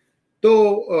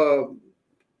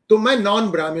 तो मैं नॉन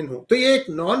ब्राह्मण हूं। तो ये एक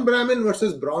नॉन ब्राह्मण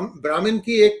वर्सेस ब्राह्मण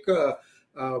की एक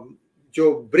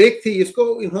जो ब्रेक थी,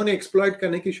 इसको इन्होंने एक्सप्लॉइट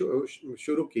करने की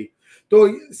शुरू की। तो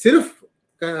सिर्फ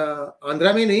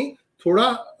आंध्रा में नहीं, थोड़ा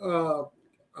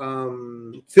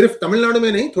सिर्फ तमिलनाडु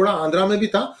में नहीं, थोड़ा आंध्रा में भी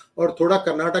था और थोड़ा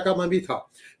कर्नाटका में भी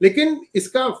था, लेकिन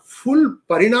इसका फुल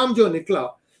परिणाम जो निकला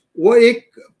वो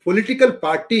एक पॉलिटिकल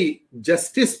पार्टी,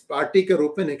 जस्टिस पार्टी के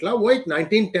रूप में निकला। वो एक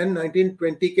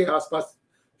 1910-1920 के आसपास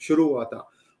शुरू हुआ था।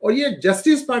 और ये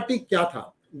जस्टिस पार्टी क्या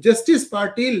था? Justice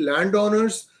party land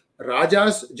owners,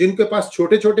 rajas, जिनके पास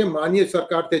छोटे छोटे मान्य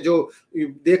सरकार थे, जो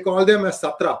they call them as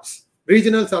satraps,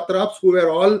 regional satraps who were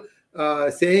all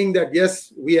saying that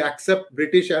yes we accept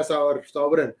British as our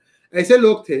sovereign, ऐसे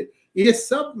लोग थे। ये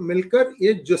सब मिलकर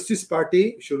ये जस्टिस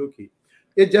पार्टी शुरू की।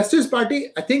 ये जस्टिस पार्टी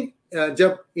आई थिंक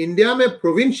जब इंडिया में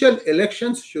प्रोविंशियल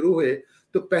इलेक्शंस शुरू हुए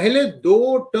तो पहले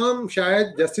 2 टर्म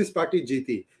शायद जस्टिस पार्टी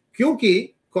जीती, क्योंकि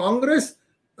कांग्रेस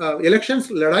इलेक्शंस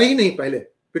लड़ा ही नहीं पहले,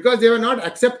 because they were not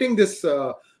accepting this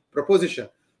preposition.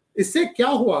 इससे क्या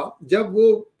हुआ, जब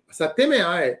वो सत्ते में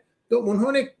आए तो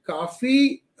उन्होंने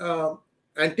काफी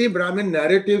एंटी ब्राह्मण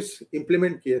नैरेटिव्स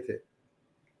इंप्लीमेंट किए थे।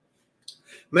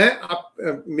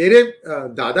 मेरे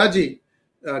दादाजी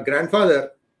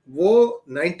ग्रैंडफादर वो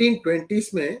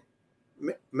 1920s में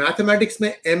मैथमेटिक्स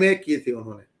में एमए की थी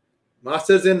उन्होंने,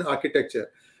 मास्टर्स इन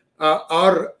आर्किटेक्चर।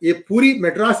 और ये पूरी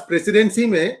मद्रास प्रेसिडेंसी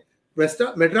में,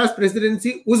 मद्रास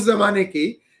प्रेसिडेंसी उस जमाने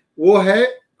की वो है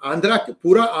आंध्रा,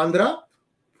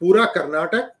 पूरा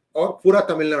कर्नाटक और पूरा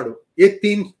तमिलनाडु, ये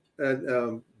 3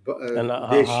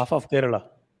 देश, half of Kerala,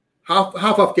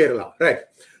 half of Kerala, right.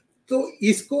 तो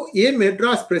इसको ये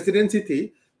मद्रास प्रेसिडेंसी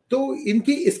थी, तो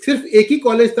इनकी सिर्फ एक ही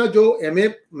कॉलेज था जो एमए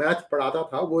मैथ पढ़ाता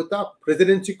था, वो था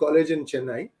प्रेसिडेंसी कॉलेज इन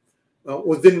चेन्नई,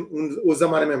 उस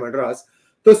जमाने में मद्रास।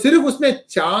 तो सिर्फ उसमें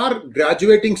 4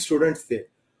 ग्रेजुएटिंग स्टूडेंट्स थे,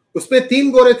 उसमें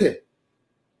 3 गोरे थे।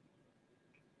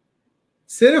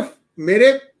 सिर्फ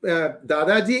मेरे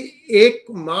दादाजी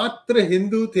एकमात्र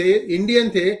हिंदू थे, इंडियन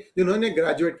थे, जिन्होंने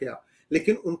ग्रेजुएट किया,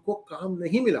 लेकिन उनको काम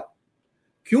नहीं मिला।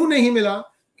 क्यों नहीं मिला?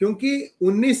 क्योंकि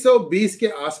 1920 के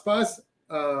आसपास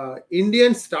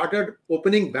इंडियन स्टार्टेड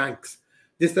ओपनिंग बैंक्स।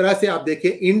 जिस तरह से आप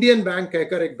देखिए, इंडियन बैंक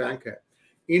कहकर एक बैंक है,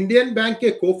 इंडियन बैंक के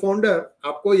को-फाउंडर,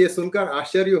 आपको ये सुनकर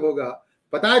आश्चर्य होगा,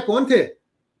 पता है कौन थे?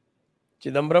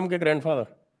 चिदम्बरम के ग्रैंडफादर।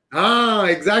 हाँ,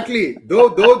 एग्जैक्टली, दो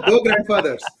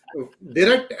grandfathers,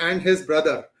 direct and his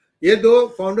brother, ये 2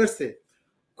 फाउंडर्स थे।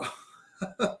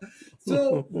 So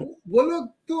वो लोग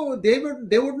तो they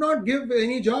would not give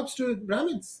any jobs to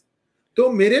Brahmins। तो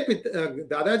मेरे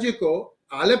दादाजी को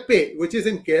आलेप्पे, which is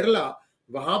in Kerela,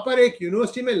 वहां पर एक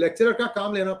यूनिवर्सिटी में लेक्चरर का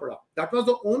काम लेना पड़ा। That was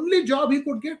the only job he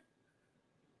could get।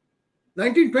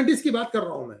 1920s की बात कर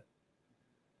रहा हूं मैं।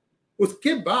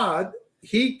 उसके बाद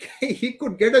he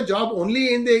could get a job only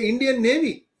in the Indian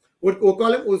Navy। वो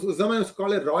कॉल उस समय उसको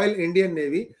कॉल रॉयल इंडियन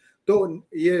नेवी। तो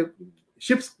ये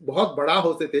शिप्स बहुत बड़ा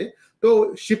होते थे,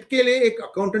 तो शिप के लिए एक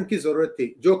अकाउंटेंट की जरूरत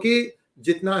थी, जो कि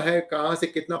जितना है, कहां से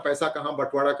कितना पैसा कहां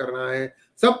बंटवारा करना है,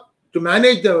 सब to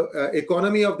manage the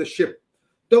economy of the ship.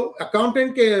 तो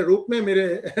अकाउंटेंट के रूप में मेरे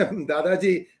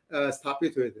दादाजी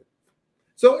स्थापित हुए थे।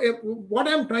 So what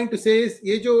I am trying to से इज,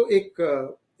 ये जो एक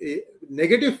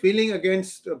नेगेटिव फीलिंग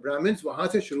अगेंस्ट ब्राह्मण्स वहां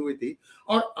से शुरू हुई थी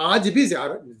और आज भी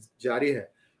जारी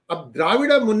है। अब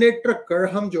द्राविड़ मुन्नेट्र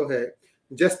कड़हम जो है,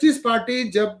 जस्टिस पार्टी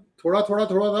जब थोड़ा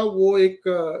था वो एक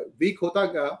वीक होता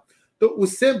गया, तो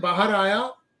उससे बाहर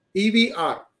आया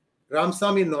EVR,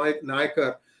 रामस्वामी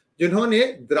नायकर, जिन्होंने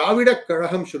द्राविड़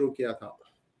कड़हम शुरू किया था।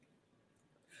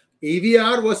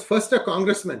 EVR was first a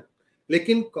congressman,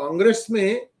 लेकिन कांग्रेस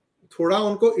में थोड़ा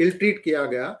उनको इल ट्रीट किया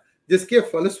गया, जिसके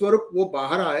फलस्वरूप वो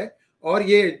बाहर आए और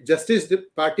ये जस्टिस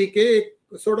पार्टी के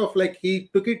sort of like he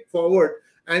took it forward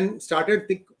and started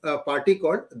the party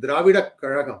called Dravida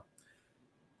Kazhagam।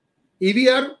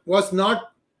 EVR was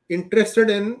not interested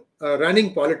in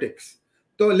running politics,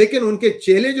 तो लेकिन उनके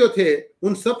चेले जो थे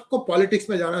उन सबको पॉलिटिक्स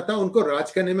में जाना था, उनको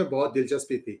राज करने में बहुत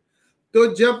दिलचस्पी थी। तो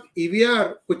जब EVR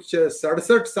कुछ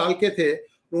 67 साल के थे,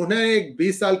 उन्होंने एक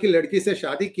 20 साल की लड़की से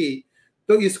शादी की,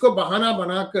 तो इसको बहाना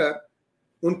बनाकर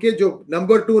उनके जो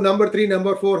नंबर 2, नंबर 3,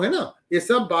 नंबर 4 है ना, ये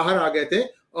सब बाहर आ गए थे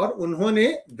और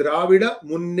उन्होंने द्राविड़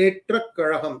मुन्नेट्र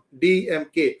कड़हम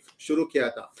DMK शुरू किया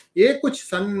था। ये कुछ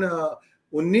सन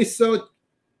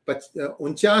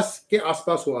 1949 के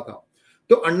आसपास हुआ था।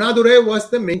 तो Annadurai was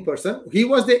the main person, he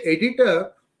was the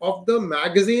editor of the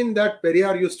magazine that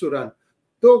Periyar used to run।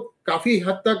 तो काफी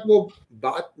हद तक वो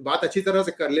बात अच्छी तरह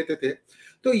से कर लेते थे।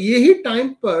 तो यही टाइम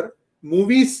पर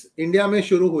मूवीज इंडिया में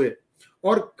शुरू हुए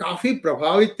और काफी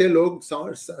प्रभावित थे लोग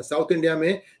साउथ इंडिया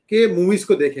में कि मूवीज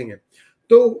को देखेंगे।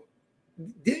 तो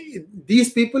these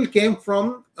people came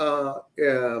from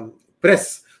press,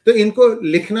 तो इनको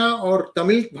लिखना और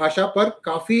तमिल भाषा पर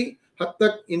काफी हद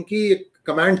तक इनकी एक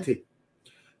कमांड थी।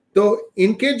 तो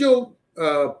इनके जो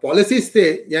पॉलिसीज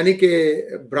थे, यानी कि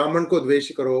ब्राह्मण को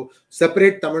द्वेष करो,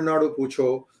 सेपरेट तमिलनाडु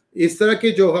पूछो, इस तरह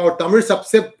की जो है, और तमिल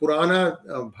सबसे पुराना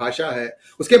भाषा है,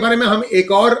 उसके बारे में हम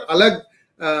एक और अलग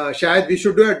शायद we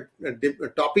should do a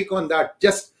topic on that,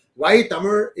 just why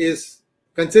Tamil is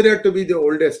considered to be the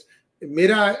oldest.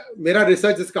 मेरा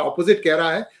रिसर्च इसका ऑपोजिट कह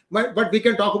रहा है, but we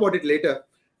can talk about it later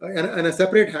in a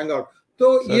separate hang out.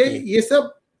 तो ये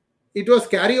सब it was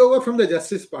carry over from the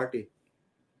justice party.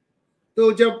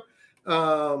 तो जब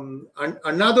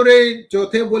अन्नादुरै जो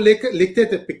थे वो लिखते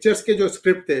थे पिक्चर्स के जो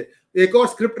स्क्रिप्ट थे. एक और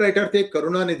स्क्रिप्ट राइटर थे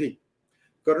Karunanidhi.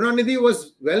 Karunanidhi was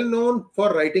well known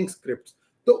for writing scripts.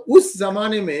 तो उस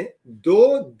जमाने में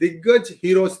दो दिग्गज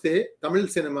हीरोज थे तमिल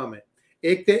सिनेमा में.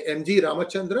 एक थे एमजी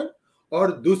रामचंद्रन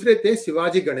और दूसरे थे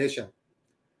शिवाजी गणेशन.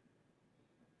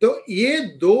 तो ये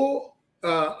दो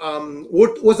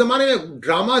वो जमाने में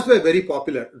dramas were very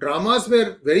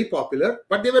popular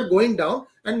but they were going down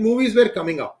and movies where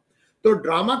coming up. तो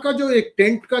ड्रामा का जो एक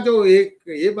टेंट का जो एक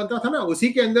ये बनता था ना, उसी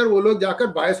के अंदर वो लोग जाकर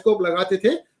बायोस्कोप लगाते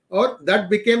थे और that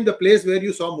became the place where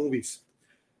you saw movies.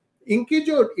 इनकी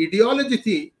जो आइडियोलॉजी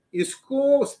थी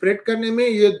इसको स्प्रेड करने में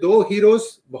ये दो हीरोज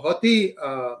बहुत ही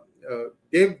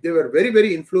they were very very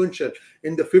influential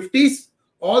in the 50s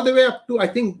all the way up to I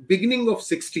think beginning of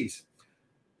 60s.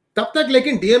 तब तक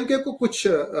लेकिन डीएमके को कुछ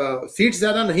सीट्स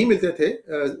ज्यादा नहीं मिलते थे.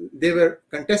 they were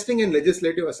contesting in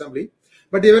legislative assembly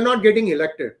but they were not getting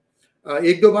elected.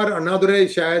 एक दो बार अन्नादुरै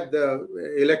शायद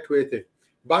इलेक्ट हुए थे,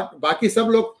 बाकी सब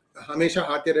लोग हमेशा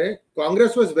हारते रहे.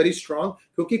 कांग्रेस वाज वेरी स्ट्रांग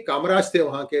क्योंकि कामराज थे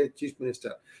वहां के चीफ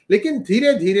मिनिस्टर. लेकिन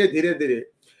धीरे धीरे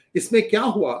इसमें क्या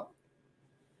हुआ,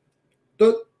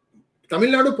 तो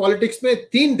तमिलनाडु पॉलिटिक्स में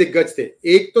तीन दिग्गज थे.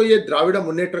 एक तो ये द्राविड़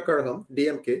मुन्नेट्र कड़गम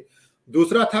डीएमके,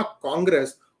 दूसरा था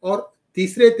कांग्रेस और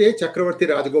तीसरे थे चक्रवर्ती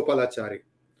राजगोपालाचारी.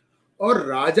 और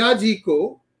राजा जी को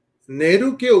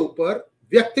नेहरू के ऊपर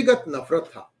व्यक्तिगत नफरत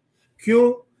था.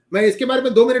 क्यों? मैं इसके बारे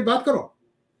में 2 मिनट बात करूं?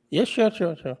 Yes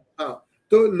sure. हाँ,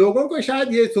 तो लोगों को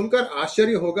शायद ये सुनकर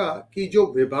आश्चर्य होगा कि जो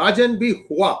विभाजन भी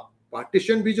हुआ,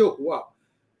 पार्टीशन भी जो हुआ,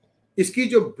 इसकी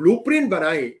जो ब्लूप्रिंट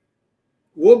बनाई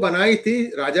वो बनाई थी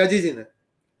राजाजी जी ने.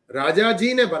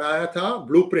 राजाजी ने बनाया था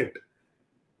ब्लूप्रिंट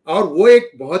और वो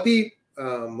एक बहुत ही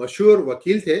मशहूर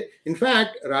वकील थे.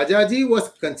 In fact Rajaji was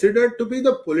considered to be the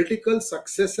political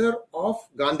successor of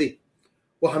Gandhi.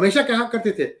 वो हमेशा कहा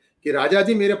करते थे कि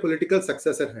राजाजी मेरे पॉलिटिकल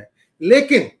सक्सेसर हैं.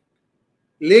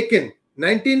 लेकिन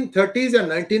 1930s या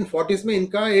 1940s में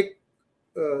इनका एक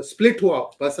स्प्लिट हुआ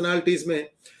पर्सनालिटीज में.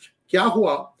 क्या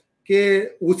हुआ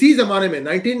कि उसी जमाने में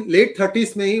लेट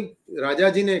 30s में ही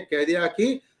राजाजी ने कह दिया कि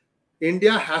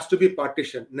India has to be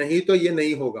partition, नहीं तो ये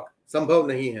नहीं होगा, संभव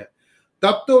नहीं है.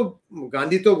 तब तो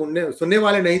गांधी तो सुनने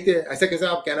वाले नहीं थे. ऐसे कैसे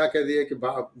आप कहना कह दिए कि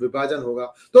विभाजन होगा.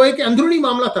 तो एक अंदरूनी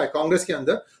मामला था कांग्रेस के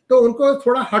अंदर, तो उनको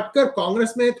थोड़ा हटकर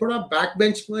कांग्रेस में थोड़ा बैक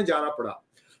बेंच में जाना पड़ा.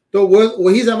 तो वो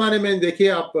वही जमाने में देखिए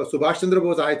आप, सुभाष चंद्र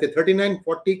बोस आए थे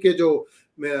 39-40 के जो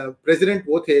प्रेसिडेंट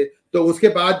वो थे. तो उसके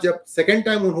बाद जब सेकेंड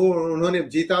टाइम उन्होंने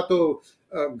जीता तो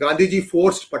Gandhi ji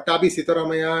forced Pattabhi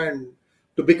Sitaramayya and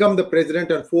to become the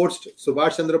president and forced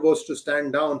Subhas Chandra Bose to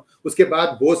stand down. उसके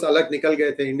बाद बोस अलग निकल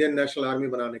गए थे इंडियन नेशनल आर्मी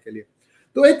बनाने के लिए.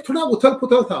 तो एक थोड़ा उथल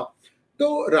पुथल था.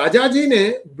 तो राजा जी ने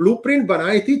ब्लूप्रिंट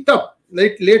बनाई थी तब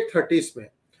लेट 30s में.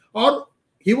 और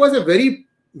he was a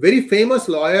very famous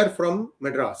lawyer from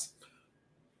Madras.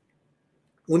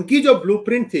 उनकी जो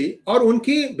ब्लूप्रिंट थी और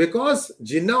उनकी, because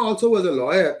Jinnah also was a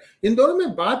lawyer, इन दोनों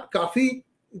में बात काफी,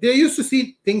 they used to see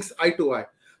things eye to eye.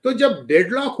 तो जब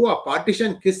डेडलॉक हुआ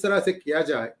पार्टीशन किस तरह से किया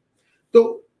जाए,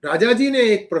 तो राजा जी ने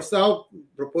एक प्रस्ताव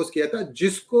प्रपोज किया था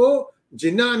जिसको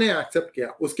जिन्ना ने एक्सेप्ट किया.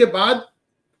 उसके बाद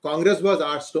Congress was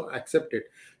asked to accept it.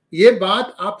 ये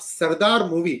बात आप सरदार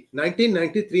मूवी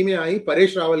 1993 में आई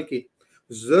परेश रावल की,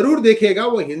 जरूर देखिएगा.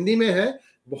 वो हिंदी में है,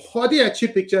 बहुत ही अच्छी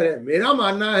पिक्चर है. मेरा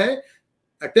मानना है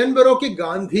एटनबरो की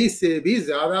गांधी से भी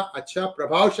ज्यादा अच्छा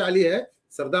प्रभावशाली है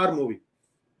सरदार मूवी,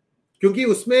 क्योंकि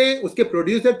उसमें उसके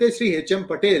प्रोड्यूसर थे श्री एच.एम.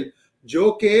 पटेल,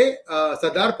 जो के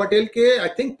सरदार पटेल के आई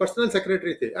थिंक पर्सनल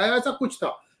सेक्रेटरी थे, ऐसा कुछ था.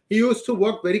 He used to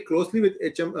work very closely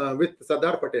with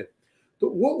Sardar Patel. तो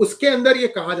वो उसके अंदर ये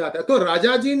कहा जाता है. तो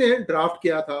राजा जी ने ड्राफ्ट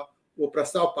किया था, वो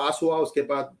प्रस्ताव पास हुआ. उसके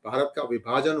बाद भारत का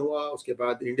विभाजन हुआ, उसके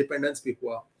बाद इंडिपेंडेंस भी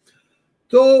हुआ.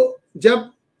 तो जब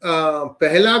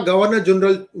पहला गवर्नर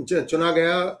जनरल चुना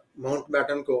गया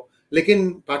माउंटबेटन को, लेकिन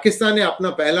पाकिस्तान ने अपना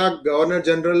पहला गवर्नर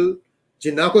जनरल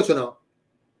जिन्ना को चुना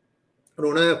और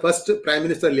उन्होंने first prime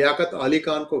minister Liaquat Ali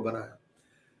Khan को बनाया.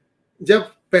 जब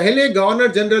पहले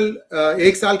गवर्नर जनरल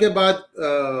 1 साल के बाद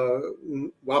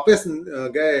वापस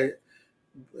गए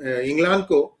इंग्लैंड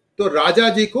को, तो राजा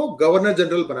जी को गवर्नर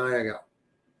जनरल बनाया गया.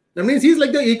 That means he is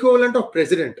like the equivalent of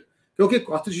president, क्योंकि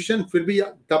कॉन्स्टिट्यूशन फिर भी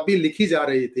तब भी लिखी जा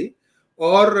रही थी.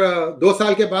 और 2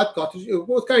 साल के बाद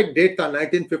उसका एक डेट था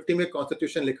 1950 में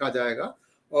कॉन्स्टिट्यूशन लिखा जाएगा.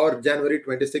 और January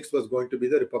 26 was going to be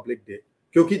the Republic Day,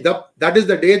 क्योंकि that is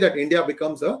the day that India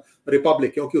becomes a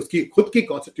republic, क्योंकि उसकी खुद की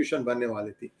कॉन्स्टिट्यूशन बनने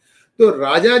वाली थी। तो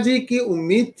राजा जी की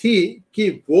उम्मीद थी कि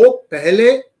वो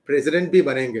पहले प्रेसिडेंट भी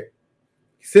बनेंगे।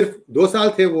 सिर्फ 2 साल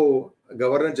थे वो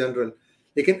गवर्नर जनरल,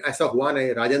 लेकिन ऐसा हुआ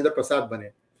नहीं, राजेंद्र प्रसाद बने।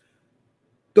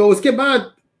 तो उसके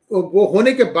बाद वो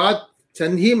होने के बाद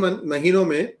चंद ही महीनों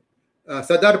में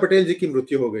सरदार पटेल जी की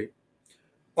मृत्यु हो गई।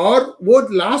 और वो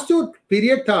लास्ट जो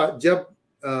पीरियड था जब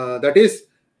that is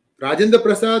Rajendra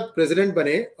Prasad president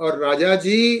बने और राजा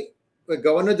जी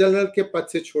गवर्नर जनरल के पद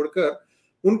से छोड़कर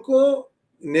उनको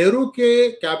नेहरू के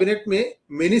कैबिनेट में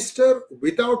मिनिस्टर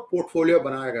विदाउट पोर्टफोलियो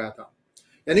बनाया गया था।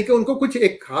 यानी कि उनको कुछ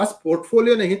एक खास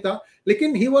पोर्टफोलियो नहीं था,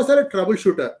 लेकिन he was a trouble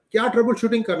shooter. क्या ट्रबल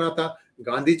शूटिंग करना था?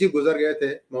 गांधी जी गुजर गए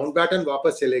थे, माउंटबैटन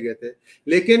वापस चले गए थे,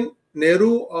 लेकिन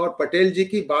नेहरू और पटेल जी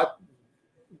की बात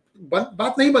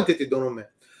नहीं बनती थी दोनों में।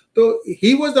 तो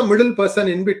he was the middle person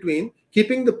in between,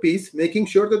 keeping the peace, making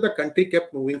sure that the country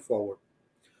kept moving forward.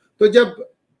 तो जब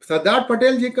सरदार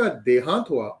पटेल जी का देहांत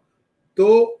हुआ तो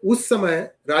उस समय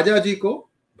राजा जी को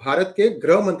भारत के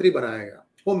गृह मंत्री बनाया गया,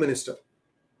 home minister.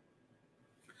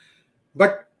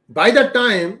 But by that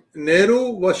time, Nehru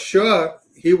was sure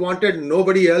he wanted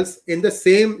nobody else in the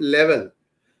same level.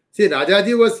 See, Raja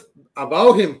ji was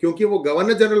above him, क्योंकि वो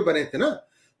गवर्नर जनरल बने थे ना,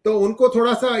 तो उनको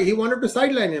थोड़ा सा he wanted to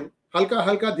sideline him. हल्का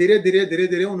हल्का धीरे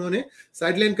धीरे उन्होंने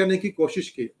साइडलाइन करने की कोशिश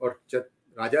की। और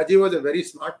Raja ji was a very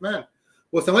smart man,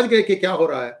 वो समझ गए कि क्या हो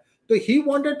रहा है। तो he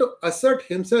wanted to assert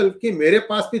himself कि मेरे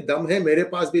पास भी दम है, मेरे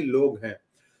पास भी लोग हैं।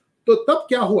 तो तब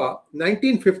क्या हुआ,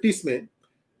 1950s में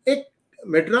एक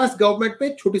मद्रास गवर्नमेंट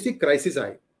में छोटी सी क्राइसिस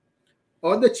आई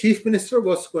और the chief minister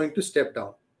was going to step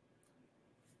down.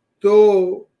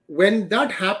 तो व्हेन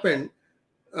दैट हैपेंड,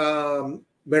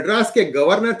 मद्रास के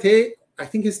गवर्नर थे, I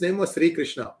think his name was Shri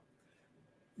Krishna.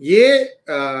 ये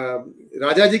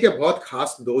राजा जी के बहुत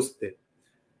खास दोस्त थे।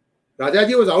 राजा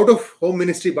जी was out of home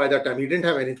ministry by that time. He didn't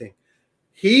have anything.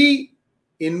 He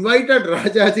invited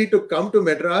Raja ji to come to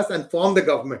Madras and form the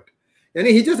government. And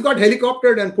he just got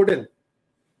helicoptered and put in.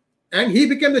 And he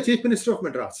became the chief minister of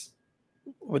Madras.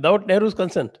 Without Nehru's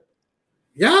consent?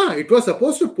 Yeah, it was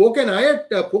supposed to poke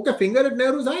a finger at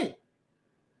Nehru's eye.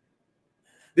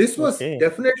 This was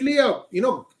definitely a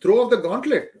throw of the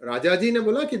gauntlet. राजा जी ने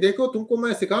बोला कि देखो तुमको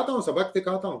मैं सिखाता हूँ, सबक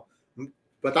सिखाता हूँ,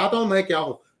 बताता हूँ मैं क्या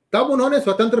हूँ। तब उन्होंने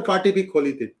स्वतंत्र पार्टी भी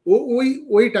खोली थी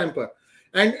वही टाइम पर।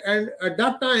 And at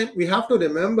that time we have to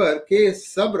remember कि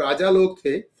सब राजा लोग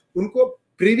थे, उनको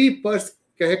प्रिवी पर्स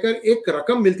कहकर एक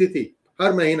रकम मिलती थी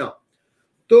हर महीना।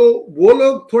 तो वो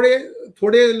लोग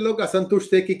थोड़े लोग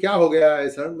असंतुष्ट थे कि क्या हो गया है,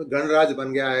 गणराज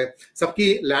बन गया है,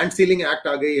 सबकी लैंड सीलिंग एक्ट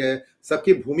आ गई है,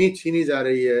 सबकी भूमि छीनी जा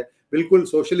रही है, बिल्कुल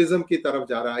सोशलिज्म की तरफ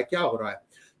जा रहा है, क्या हो रहा है।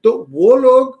 तो वो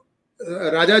लोग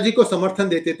राजा जी को समर्थन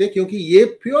देते थे क्योंकि ये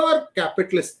प्योर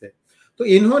कैपिटलिस्ट थे। तो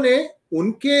इन्होंने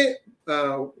उनके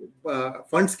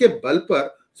फंड्स के बल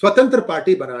पर स्वतंत्र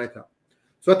पार्टी बनाया था।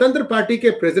 स्वतंत्र पार्टी के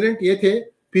प्रेसिडेंट ये थे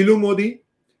पीलू मोदी,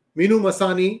 मीनू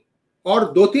मसानी और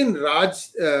 2-3 राज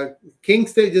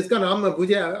किंग्स थे जिसका नाम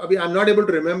मुझे अभी I am not able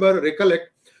to remember recollect.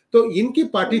 तो इनकी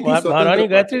पार्टी थी महारानी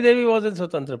Gayatri Devi was in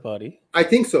Swatantra party. I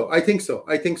think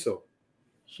so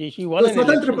She तो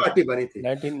स्वतंत्र पार्टी बनी थी।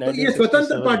 तो ये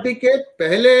स्वतंत्र पार्टी के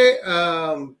पहले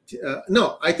no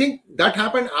I think that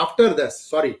happened after this,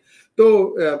 sorry.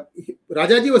 तो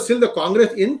Raja ji was still the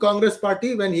Congress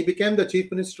party when he became the chief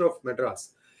minister of Madras.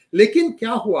 लेकिन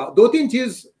क्या हुआ, 2-3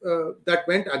 चीज दैट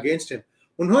वेंट अगेंस्ट हिम।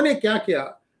 उन्होंने क्या किया,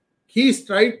 he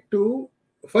tried to,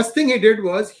 first thing he did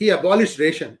was he abolished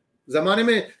ration. जमाने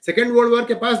में सेकेंड वर्ल्ड वॉर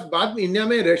के पास बाद में इंडिया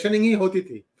में रेशनिंग ही होती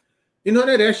थी।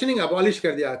 इन्होंने रेशनिंग अबॉलिश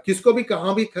कर दिया, किसको भी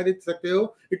कहां भी खरीद सकते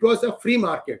हो, it was a free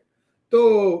market.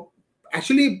 तो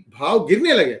एक्चुअली भाव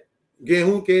गिरने लगे,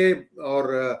 गेहूं के और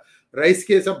राइस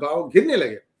के सब भाव गिरने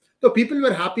लगे। तो people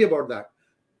were happy about that.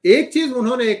 एक चीज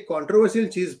उन्होंने एक कंट्रोवर्शियल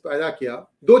चीज पैदा किया,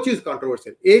 2 चीज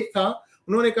कंट्रोवर्शियल। एक था,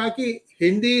 उन्होंने कहा कि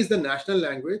Hindi is the national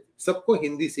language, सबको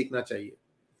हिंदी सीखना चाहिए।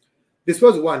 This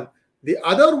was one. The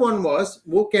other one was,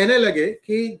 वो कहने लगे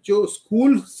कि जो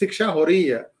स्कूल शिक्षा हो रही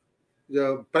है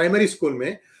प्राइमरी स्कूल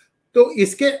में, तो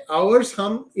इसके आवर्स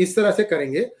हम इस तरह से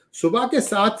करेंगे, सुबह के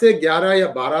 7 से 11 या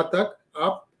 12 तक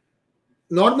आप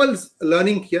नॉर्मल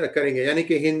लर्निंग करेंगे, यानी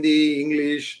कि हिंदी,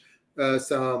 इंग्लिश,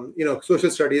 सोशल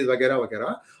स्टडीज वगैरह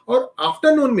वगैरह। और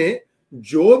आफ्टरनून में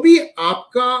जो भी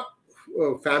आपका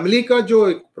फैमिली का जो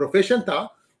प्रोफेशन था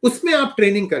उसमें आप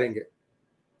ट्रेनिंग करेंगे।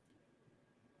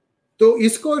 तो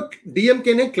इसको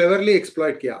डीएमके ने क्लेवरली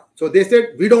एक्सप्लॉइट किया। सो they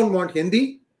said we don't want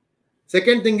Hindi.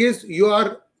 Second thing is you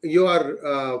are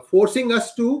forcing us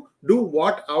to do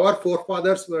what our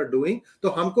forefathers were doing. तो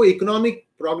हमको इकोनॉमिक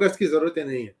प्रोग्रेस की जरूरत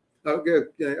नहीं है,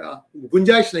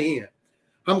 गुंजाइश नहीं है।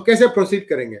 हम कैसे प्रोसीड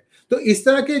करेंगे। तो इस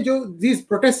तरह के जो this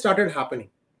protest started happening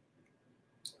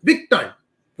big time.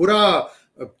 पूरा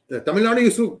Tamil Nadu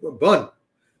used to burn,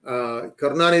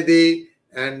 Karunanidhi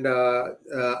and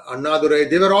Annadurai,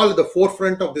 they were all at the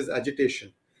forefront of this agitation.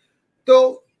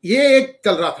 तो ये एक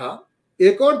चल रहा था।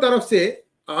 एक और तरफ से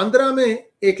आंध्रा में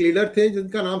एक लीडर थे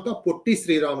जिनका नाम था putty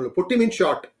Sriramulu. Putty mean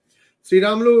short,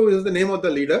 Sriramulu is the name of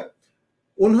the leader.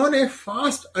 उन्होंने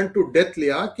फास्ट अनटू डेथ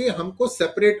लिया कि हमको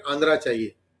सेपरेट आंध्रा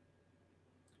चाहिए।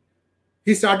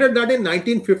 He started that in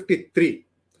 1953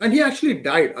 and he actually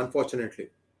died unfortunately.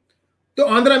 तो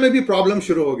आंध्रा में भी प्रॉब्लम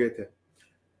शुरू हो गए थे।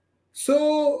 So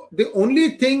the only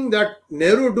thing that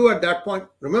Nehru do at that point,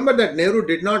 remember that Nehru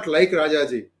did not like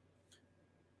Rajaji.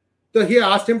 So he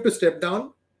asked him to step down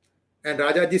and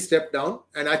Rajaji stepped down,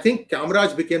 and I think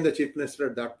Kamraj became the chief minister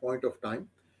at that point of time.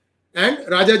 And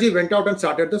Rajaji went out and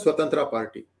started the Swatantra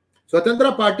Party.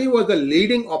 Swatantra Party was the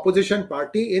leading opposition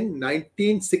party in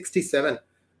 1967.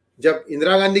 जब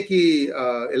इंदिरा गांधी की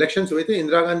elections हुए थे,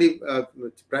 Indira Gandhi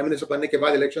prime minister बनने के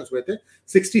बाद elections हुए थे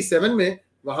 67 में,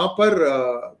 वहां पर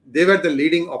दे वर द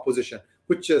लीडिंग ऑपोजिशन।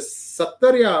 कुछ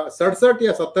 70 या 67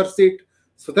 या 70 सीट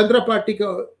स्वतंत्र पार्टी का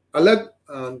अलग,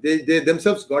 they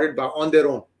themselves got it on their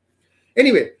own.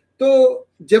 Anyway, तो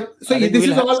जब this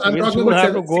is all I'm talking about.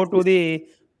 Have to go to the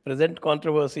present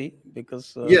controversy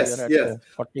because yes, we are at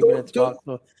 40 minutes mark.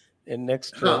 So in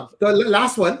next the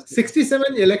last one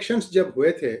 67 elections जब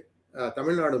हुए थे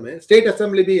तमिलनाडु में, state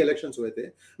assembly भी elections हुए थे।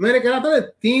 मैंने कहा था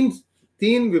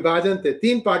तीन विभाजन थे,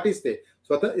 3 पार्टीज थे,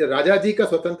 राजाजी का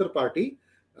स्वतंत्र पार्टी,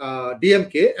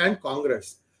 डीएमके एंड कांग्रेस।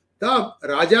 तब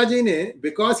राजाजी ने,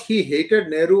 because he hated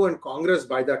Nehru and Congress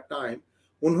by that time,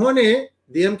 उन्होंने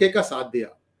डीएमके का साथ दिया।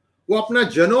 वो अपना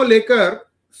जनों लेकर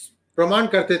प्रमाण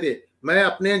करते थे, मैं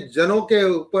अपने जनों के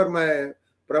ऊपर मैं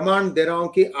प्रमाण दे रहा हूं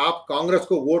कि आप कांग्रेस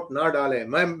को वोट ना डालें,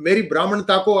 मैं मेरी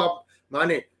ब्राह्मणता को आप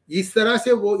माने। इस तरह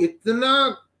से वो इतना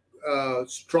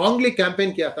स्ट्रांगली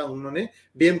कैंपेन किया था उन्होंने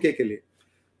डीएमके के लिए।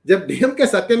 जब डीएमके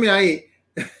सत्य में आई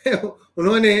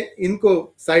उन्होंने इनको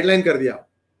साइडलाइन कर दिया।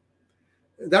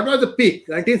 That was the peak.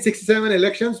 1967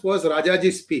 elections was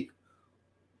Rajaji's peak.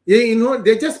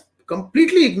 They just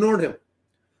completely ignored him.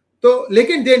 तो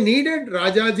लेकिन they needed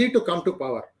Rajaji to come to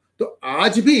power. तो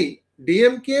आज भी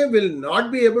DMK will not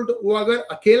be able to, वो अगर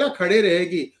अकेला खड़े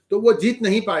रहेगी तो वो जीत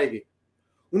नहीं पाएगी।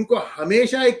 उनको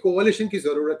हमेशा एक कोalition की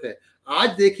जरूरत है। आज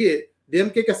देखिए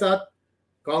डीएमके के साथ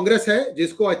कांग्रेस है,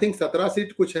 जिसको आई थिंक 17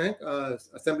 सीट कुछ है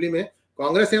असेंबली में,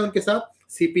 कांग्रेस है उनके साथ,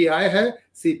 सीपीआई है,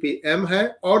 सीपीएम है,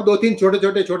 और 2-3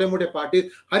 छोटे मोटे पार्टी,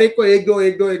 हर एक को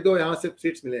एक दो यहां से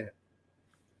सीट्स मिले हैं।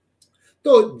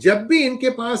 तो जब भी इनके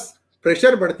पास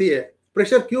प्रेशर बढ़ती है,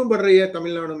 प्रेशर क्यों बढ़ रही है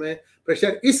तमिलनाडु में?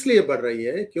 प्रेशर इसलिए बढ़ रही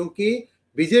है क्योंकि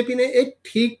बीजेपी ने एक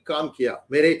ठीक काम किया,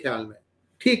 मेरे ख्याल में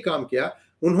ठीक काम किया।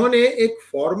 उन्होंने एक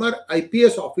फॉर्मर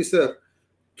आईपीएस ऑफिसर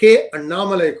के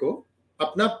अन्नामलई को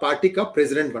अपना पार्टी का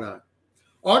प्रेसिडेंट बनाया,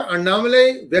 और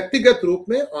अन्नामलई व्यक्तिगत रूप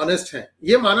में ऑनेस्ट हैं,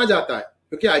 ये माना जाता है,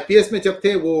 क्योंकि आईपीएस में जब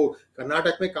थे वो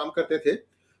कर्नाटक में काम करते थे,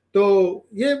 तो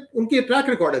ये उनकी ट्रैक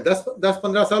रिकॉर्ड है।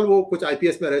 10-15 साल वो कुछ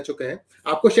आईपीएस में रह चुके हैं।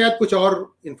 आपको शायद कुछ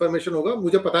और इंफॉर्मेशन होगा,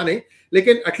 मुझे पता नहीं,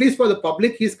 लेकिन at least for the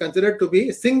public he is considered to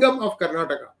B Singham of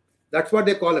Karnataka, that's what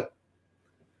they call him.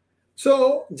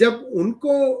 सो जब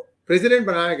उनको प्रेसिडेंट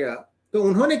बनाया गया तो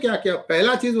उन्होंने क्या किया?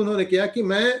 पहला चीज उन्होंने किया कि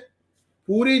मैं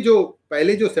पूरी जो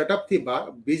पहले जो सेटअप थी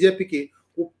बीजेपी की,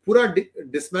 वो पूरा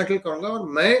डिसमेंटल करूंगा और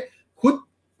मैं खुद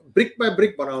ब्रिक बाय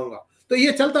ब्रिक बनाऊंगा। तो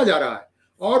ये चलता जा रहा है,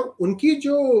 और उनकी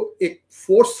जो एक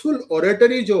फोर्सफुल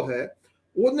ऑरेटरी जो है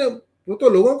वो तो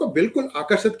लोगों को बिल्कुल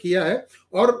आकर्षित किया है।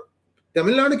 और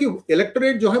तमिलनाडु की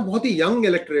इलेक्टोरेट जो है बहुत ही यंग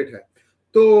इलेक्टोरेट है,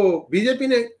 तो बीजेपी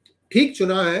ने ठीक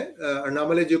चुना है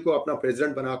अन्नामलई जी को अपना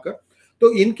प्रेसिडेंट बनाकर।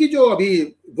 तो इनकी जो अभी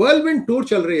वर्ल्ड टूर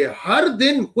चल रही है, हर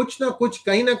दिन कुछ ना कुछ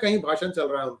कहीं ना कहीं भाषण चल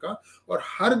रहा है उनका, और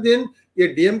हर दिन ये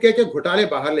डीएमके के घोटाले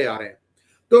बाहर ले आ रहे हैं।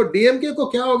 तो डीएमके को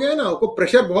क्या हो गया ना, उनको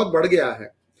प्रेशर बहुत बढ़ गया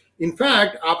है।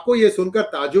 इनफैक्ट आपको ये सुनकर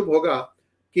ताजुब होगा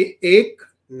कि एक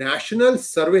नेशनल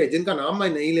सर्वे, जिनका नाम मैं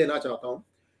नहीं लेना चाहता हूं,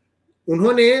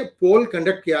 उन्होंने पोल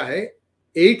कंडक्ट किया है।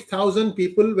 8,000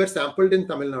 पीपल वेर सैंपल्ड इन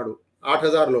तमिलनाडु,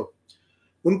 8,000 लोग।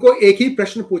 उनको एक ही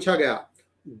प्रश्न पूछा गया,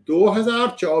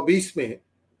 2024 में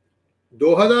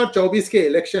 2024 के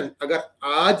इलेक्शन अगर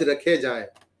आज रखे जाए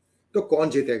तो कौन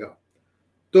जीतेगा?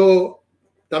 तो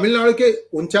तमिलनाडु के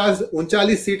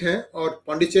 39 सीट हैं और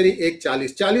पांडिचेरी एक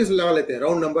 40 लगा लेते हैं,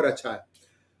 राउंड नंबर अच्छा है।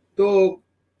 तो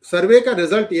सर्वे का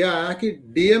रिजल्ट यह आया कि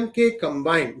डीएमके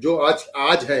कंबाइन जो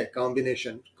आज है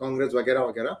कॉम्बिनेशन कांग्रेस वगैरह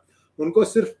वगैरह, उनको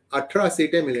सिर्फ 18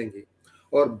 सीटें मिलेंगी,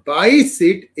 और 22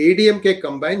 सीट एडीएमके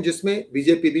कंबाइन, जिसमें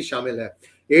बीजेपी भी शामिल है।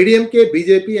 एडीएमके,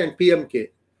 बीजेपी एंड पीएमके,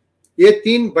 ये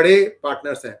 3 बड़े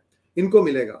पार्टनर्स हैं, इनको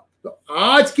मिलेगा। तो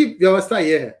आज की व्यवस्था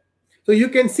ये है। तो यू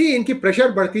कैन सी इनकी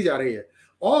प्रेशर बढ़ती जा रही है।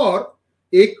 और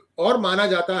एक और माना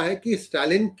जाता है कि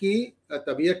स्टालिन की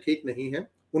तबीयत ठीक नहीं है,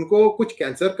 उनको कुछ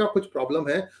कैंसर का कुछ प्रॉब्लम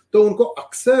है, तो उनको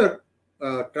अक्सर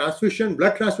ट्रांसफ्यूशन,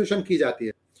 ब्लड ट्रांसफ्यूशन की जाती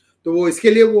है। तो वो इसके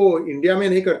लिए वो इंडिया में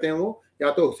नहीं करते हैं, वो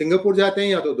या तो सिंगापुर जाते हैं,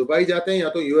 या तो दुबई जाते हैं, या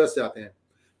तो यूएस जाते हैं,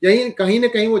 यही कहीं ना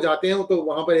कहीं वो जाते हैं, तो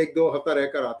वहां पर 1-2 हफ्ता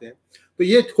रहकर आते हैं। तो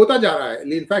ये होता जा रहा है।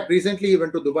 In fact recently he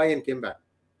went to Dubai and came back.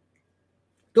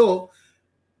 तो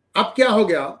अब क्या हो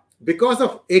गया, बिकॉज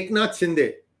ऑफ एकनाथ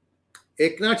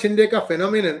शिंदे का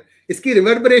फेनोमिनन, इसकी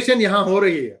रिवर्बरेशन यहां हो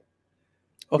रही है।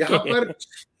 यहाँ पर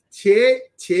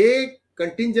छह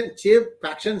कंटिंजेंट, 6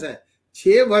 फैक्शंस हैं,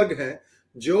 6 वर्ग हैं,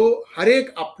 जो हर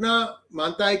एक अपना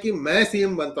मानता है कि मैं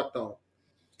सीएम बन सकता हूं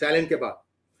स्टालिन के बाद।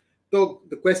 तो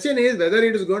the question is whether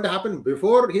it is going to happen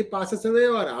before he passes away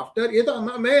और आफ्टर। ये तो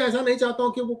मैं ऐसा नहीं चाहता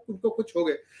हूं कि वो उनको कुछ हो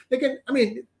गए, लेकिन आई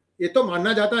मीन ये तो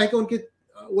मानना जाता है कि उनकी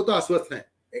वो तो अस्वस्थ हैं।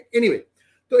 एनीवे,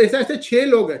 तो ऐसे 6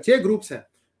 लोग हैं, 6 ग्रुप्स हैं।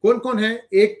 कौन कौन है?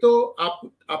 एक तो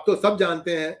आप तो सब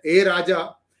जानते हैं,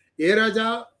 ए राजा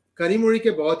कनिमोड़ी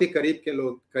के बहुत ही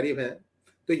करीब हैं।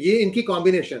 तो ये इनकी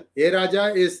combination, A Raja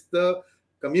is the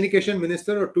communication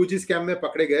minister और 2G स्कैम में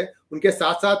पकड़े गए, उनके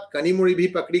साथ साथ कनिमोड़ी भी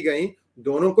पकड़ी गई,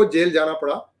 दोनों को जेल जाना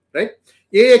पड़ा, राइट।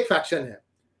 ये एक फैक्शन है।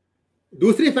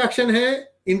 दूसरी फैक्शन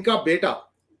है इनका बेटा,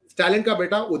 स्टालिन का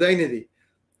बेटा उदयनिधि।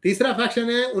 तीसरा फैक्शन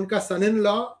है उनका सन इन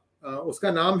लॉ,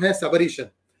 उसका नाम है सबरीशन।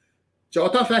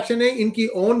 चौथा फैक्शन है इनकी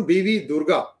ओन बीवी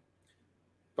दुर्गा।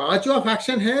 पांचवा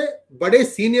फैक्शन है बड़े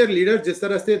सीनियर लीडर, जिस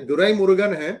तरह से दुराई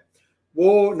मुरुगन है,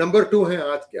 वो नंबर 2 है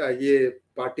आज ये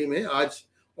पार्टी में आज,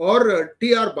 और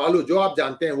TR बालू जो आप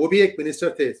जानते हैं, वो भी एक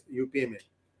मिनिस्टर थे यूपीए में।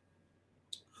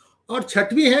 और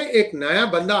छठवीं है एक नया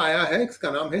बंदा आया है,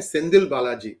 इसका नाम है सेंथिल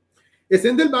बालाजी। ये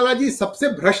सेंथिल बालाजी सबसे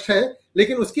भ्रष्ट है,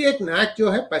 लेकिन उसकी एक नैक जो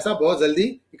है, पैसा बहुत जल्दी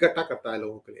इकट्ठा करता है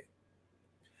लोगों के लिए।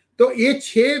 तो ये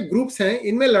 6 ग्रुप्स हैं,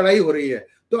 इनमें लड़ाई हो रही है।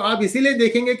 तो आप इसीलिए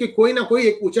देखेंगे कि कोई ना कोई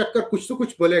एक उचक कर कुछ तो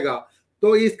कुछ बोलेगा।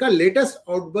 तो इसका लेटेस्ट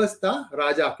आउटबर्स्ट था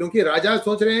राजा, क्योंकि राजा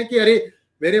सोच रहे हैं कि अरे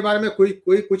मेरे बारे में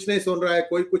कोई कुछ नहीं सुन रहा है,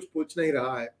 कोई कुछ पूछ नहीं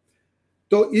रहा है।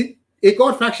 तो एक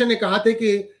और फैक्शन ने कहा था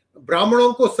कि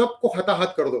ब्राह्मणों को सबको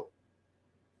हताहत कर दो।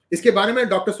 इसके बारे में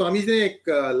डॉक्टर स्वामी जी ने एक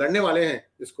लड़ने वाले हैं,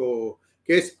 इसको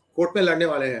केस कोर्ट में लड़ने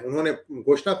वाले हैं, उन्होंने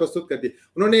घोषणा प्रस्तुत कर दी।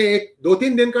 उन्होंने एक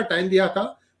 2-3 दिन का टाइम दिया था,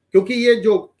 क्योंकि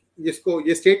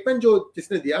ये स्टेटमेंट जो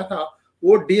जिसने दिया था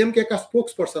वो डीएमके का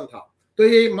स्पोक्स पर्सन था, तो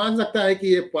ये मान सकता है कि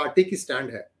ये पार्टी की स्टैंड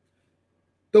है।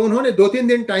 तो उन्होंने 2-3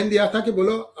 दिन टाइम दिया था कि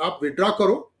बोलो आप विड्रॉ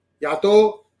करो, या तो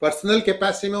पर्सनल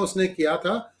कैपेसिटी में उसने किया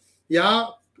था,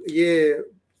 या ये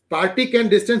पार्टी कैन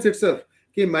डिस्टेंस इटसेल्फ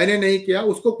कि मैंने नहीं किया,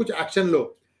 उसको कुछ एक्शन लो।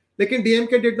 लेकिन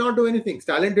DMK did not do anything,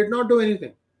 Stalin did not do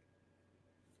anything.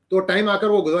 तो टाइम आकर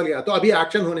वो गुजर गया। तो अभी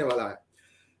एक्शन होने वाला है।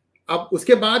 अब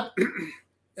उसके बाद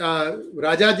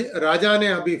राजा ने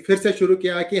अभी फिर से शुरू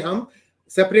किया कि हम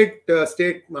सेपरेट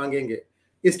स्टेट मांगेंगे।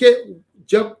 इसके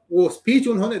जब वो स्पीच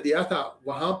उन्होंने दिया था,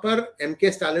 वहां पर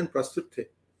MK स्टालिन प्रस्तुत थे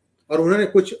और उन्होंने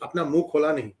कुछ अपना मुंह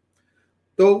खोला नहीं।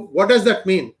 तो व्हाट डज दैट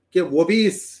मीन कि वो भी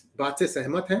इस बात से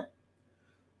सहमत हैं।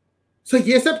 सो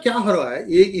ये सब क्या हो रहा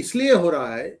है? ये इसलिए हो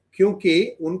रहा है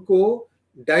क्योंकि उनको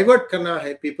डाइवर्ट करना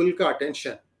है पीपल का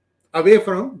attention away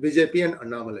from BJP and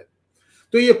अन्नामले।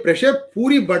 तो ये प्रेशर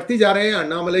पूरी बढ़ती जा रहे हैं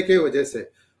अन्नामले के वजह से।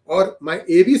 और मैं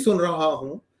ये भी सुन रहा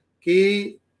हूं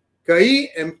कि कई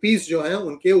MPs जो हैं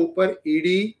उनके ऊपर ED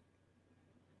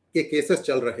के केसेस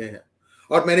चल रहे हैं।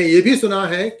 और मैंने ये भी सुना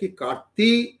है कि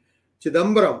कार्ति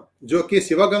चिदम्बरम, जो कि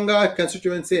शिवगंगा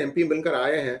कंस्टिट्यूएंसी से MP बनकर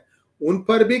आए हैं, उन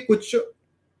पर भी कुछ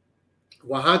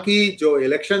वहां की जो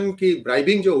इलेक्शन की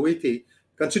ब्राइबिंग जो हुई थी,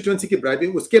 कंस्टिट्यूएंसी की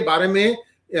ब्राइबिंग, उसके बारे में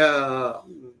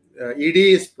ED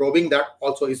is probing that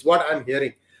also is what I'm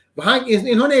hearing। वहां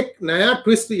इन्होंने एक नया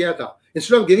ट्विस्ट दिया था।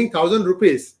 इंस्टेड ऑफ गिविंग 1000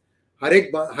 रुपीज हर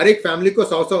एक फैमिली को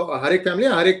 100 हर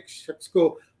एक शख्स को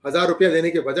 1000 रुपया देने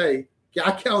के बजाय क्या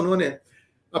क्या उन्होंने,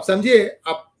 अब समझिए,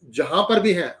 आप जहां पर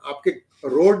भी हैं, आपके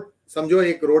रोड समझो,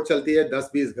 एक रोड चलती है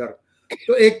 10-20 घर,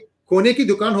 तो एक कोने की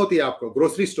दुकान होती है आपको,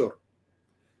 ग्रोसरी स्टोर,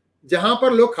 जहां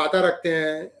पर लोग खाता रखते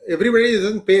हैं। एवरीबडी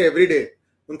डजंट पे एवरी डे,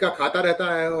 उनका खाता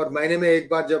रहता है और महीने में एक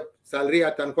बार जब सैलरी या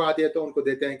तनख्वाह आती है तो उनको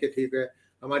देते हैं कि ठीक है,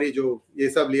 हमारी जो ये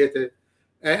सब लिए थे।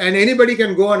 And anybody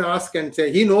can go and ask and से,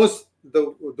 ही नोज,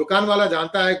 दुकान वाला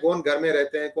जानता है कौन घर में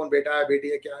रहते हैं, कौन बेटा है, बेटी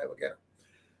है, क्या है वगैरह।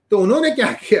 तो उन्होंने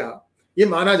क्या किया, ये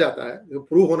माना जाता है, जो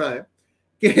प्रूव होना है,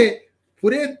 कि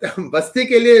पूरे बस्ती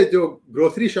के लिए जो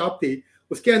ग्रोसरी शॉप थी,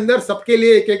 उसके अंदर सबके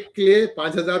लिए एक के लिए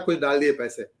 5000 कुछ डाल दिए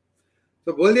पैसे।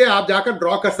 तो बोल दिया आप जाकर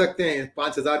ड्रॉ कर सकते हैं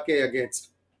 5000 के अगेंस्ट।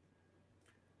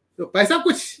 तो पैसा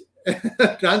कुछ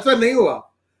ट्रांसफर नहीं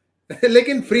हुआ,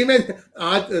 लेकिन फ्री में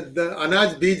आज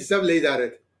अनाज बीज सब ले जा रहे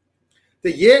थे। तो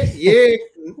ये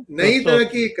नई तरह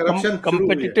की करप्शन शुरू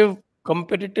हुई है।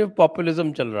 कॉम्पिटिटिव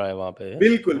पॉपुलिज्म चल रहा है वहां पे।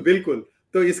 बिल्कुल बिल्कुल,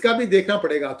 तो इसका भी देखना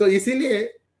पड़ेगा। तो इसीलिए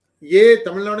ये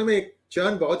तमिलनाडु में एक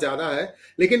चर्न बहुत ज्यादा है,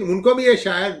 लेकिन उनको भी ये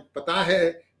शायद पता है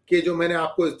कि जो मैंने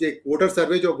आपको वोटर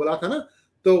सर्वे जो बोला था ना,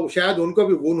 तो शायद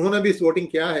उन्होंने भी वोटिंग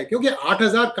किया है, क्योंकि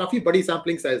 8,000 काफी बड़ी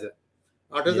सैम्पलिंग साइज है।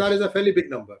 8,000 is a fairly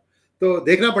big number. तो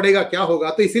देखना पड़ेगा क्या होगा,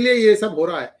 तो इसीलिए ये सब हो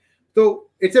रहा है।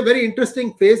 तो it's a very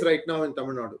interesting phase right now in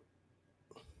Tamil Nadu.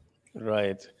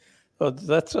 Right. So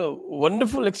that's a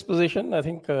wonderful exposition. I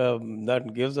think that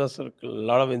gives us a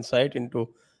lot of insight into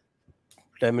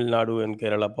Tamil Nadu and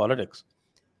Kerala politics.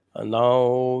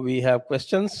 Now we have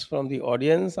questions from the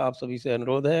audience. आप सभी से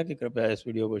अनुरोध है कि कृपया इस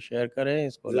video को share करें,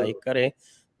 इसको लाइक करें,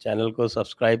 चैनल को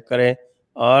सब्सक्राइब करें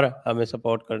और हमें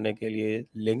सपोर्ट करने के लिए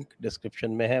लिंक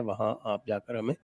डिस्क्रिप्शन में है, वहाँ आप जाकर हमें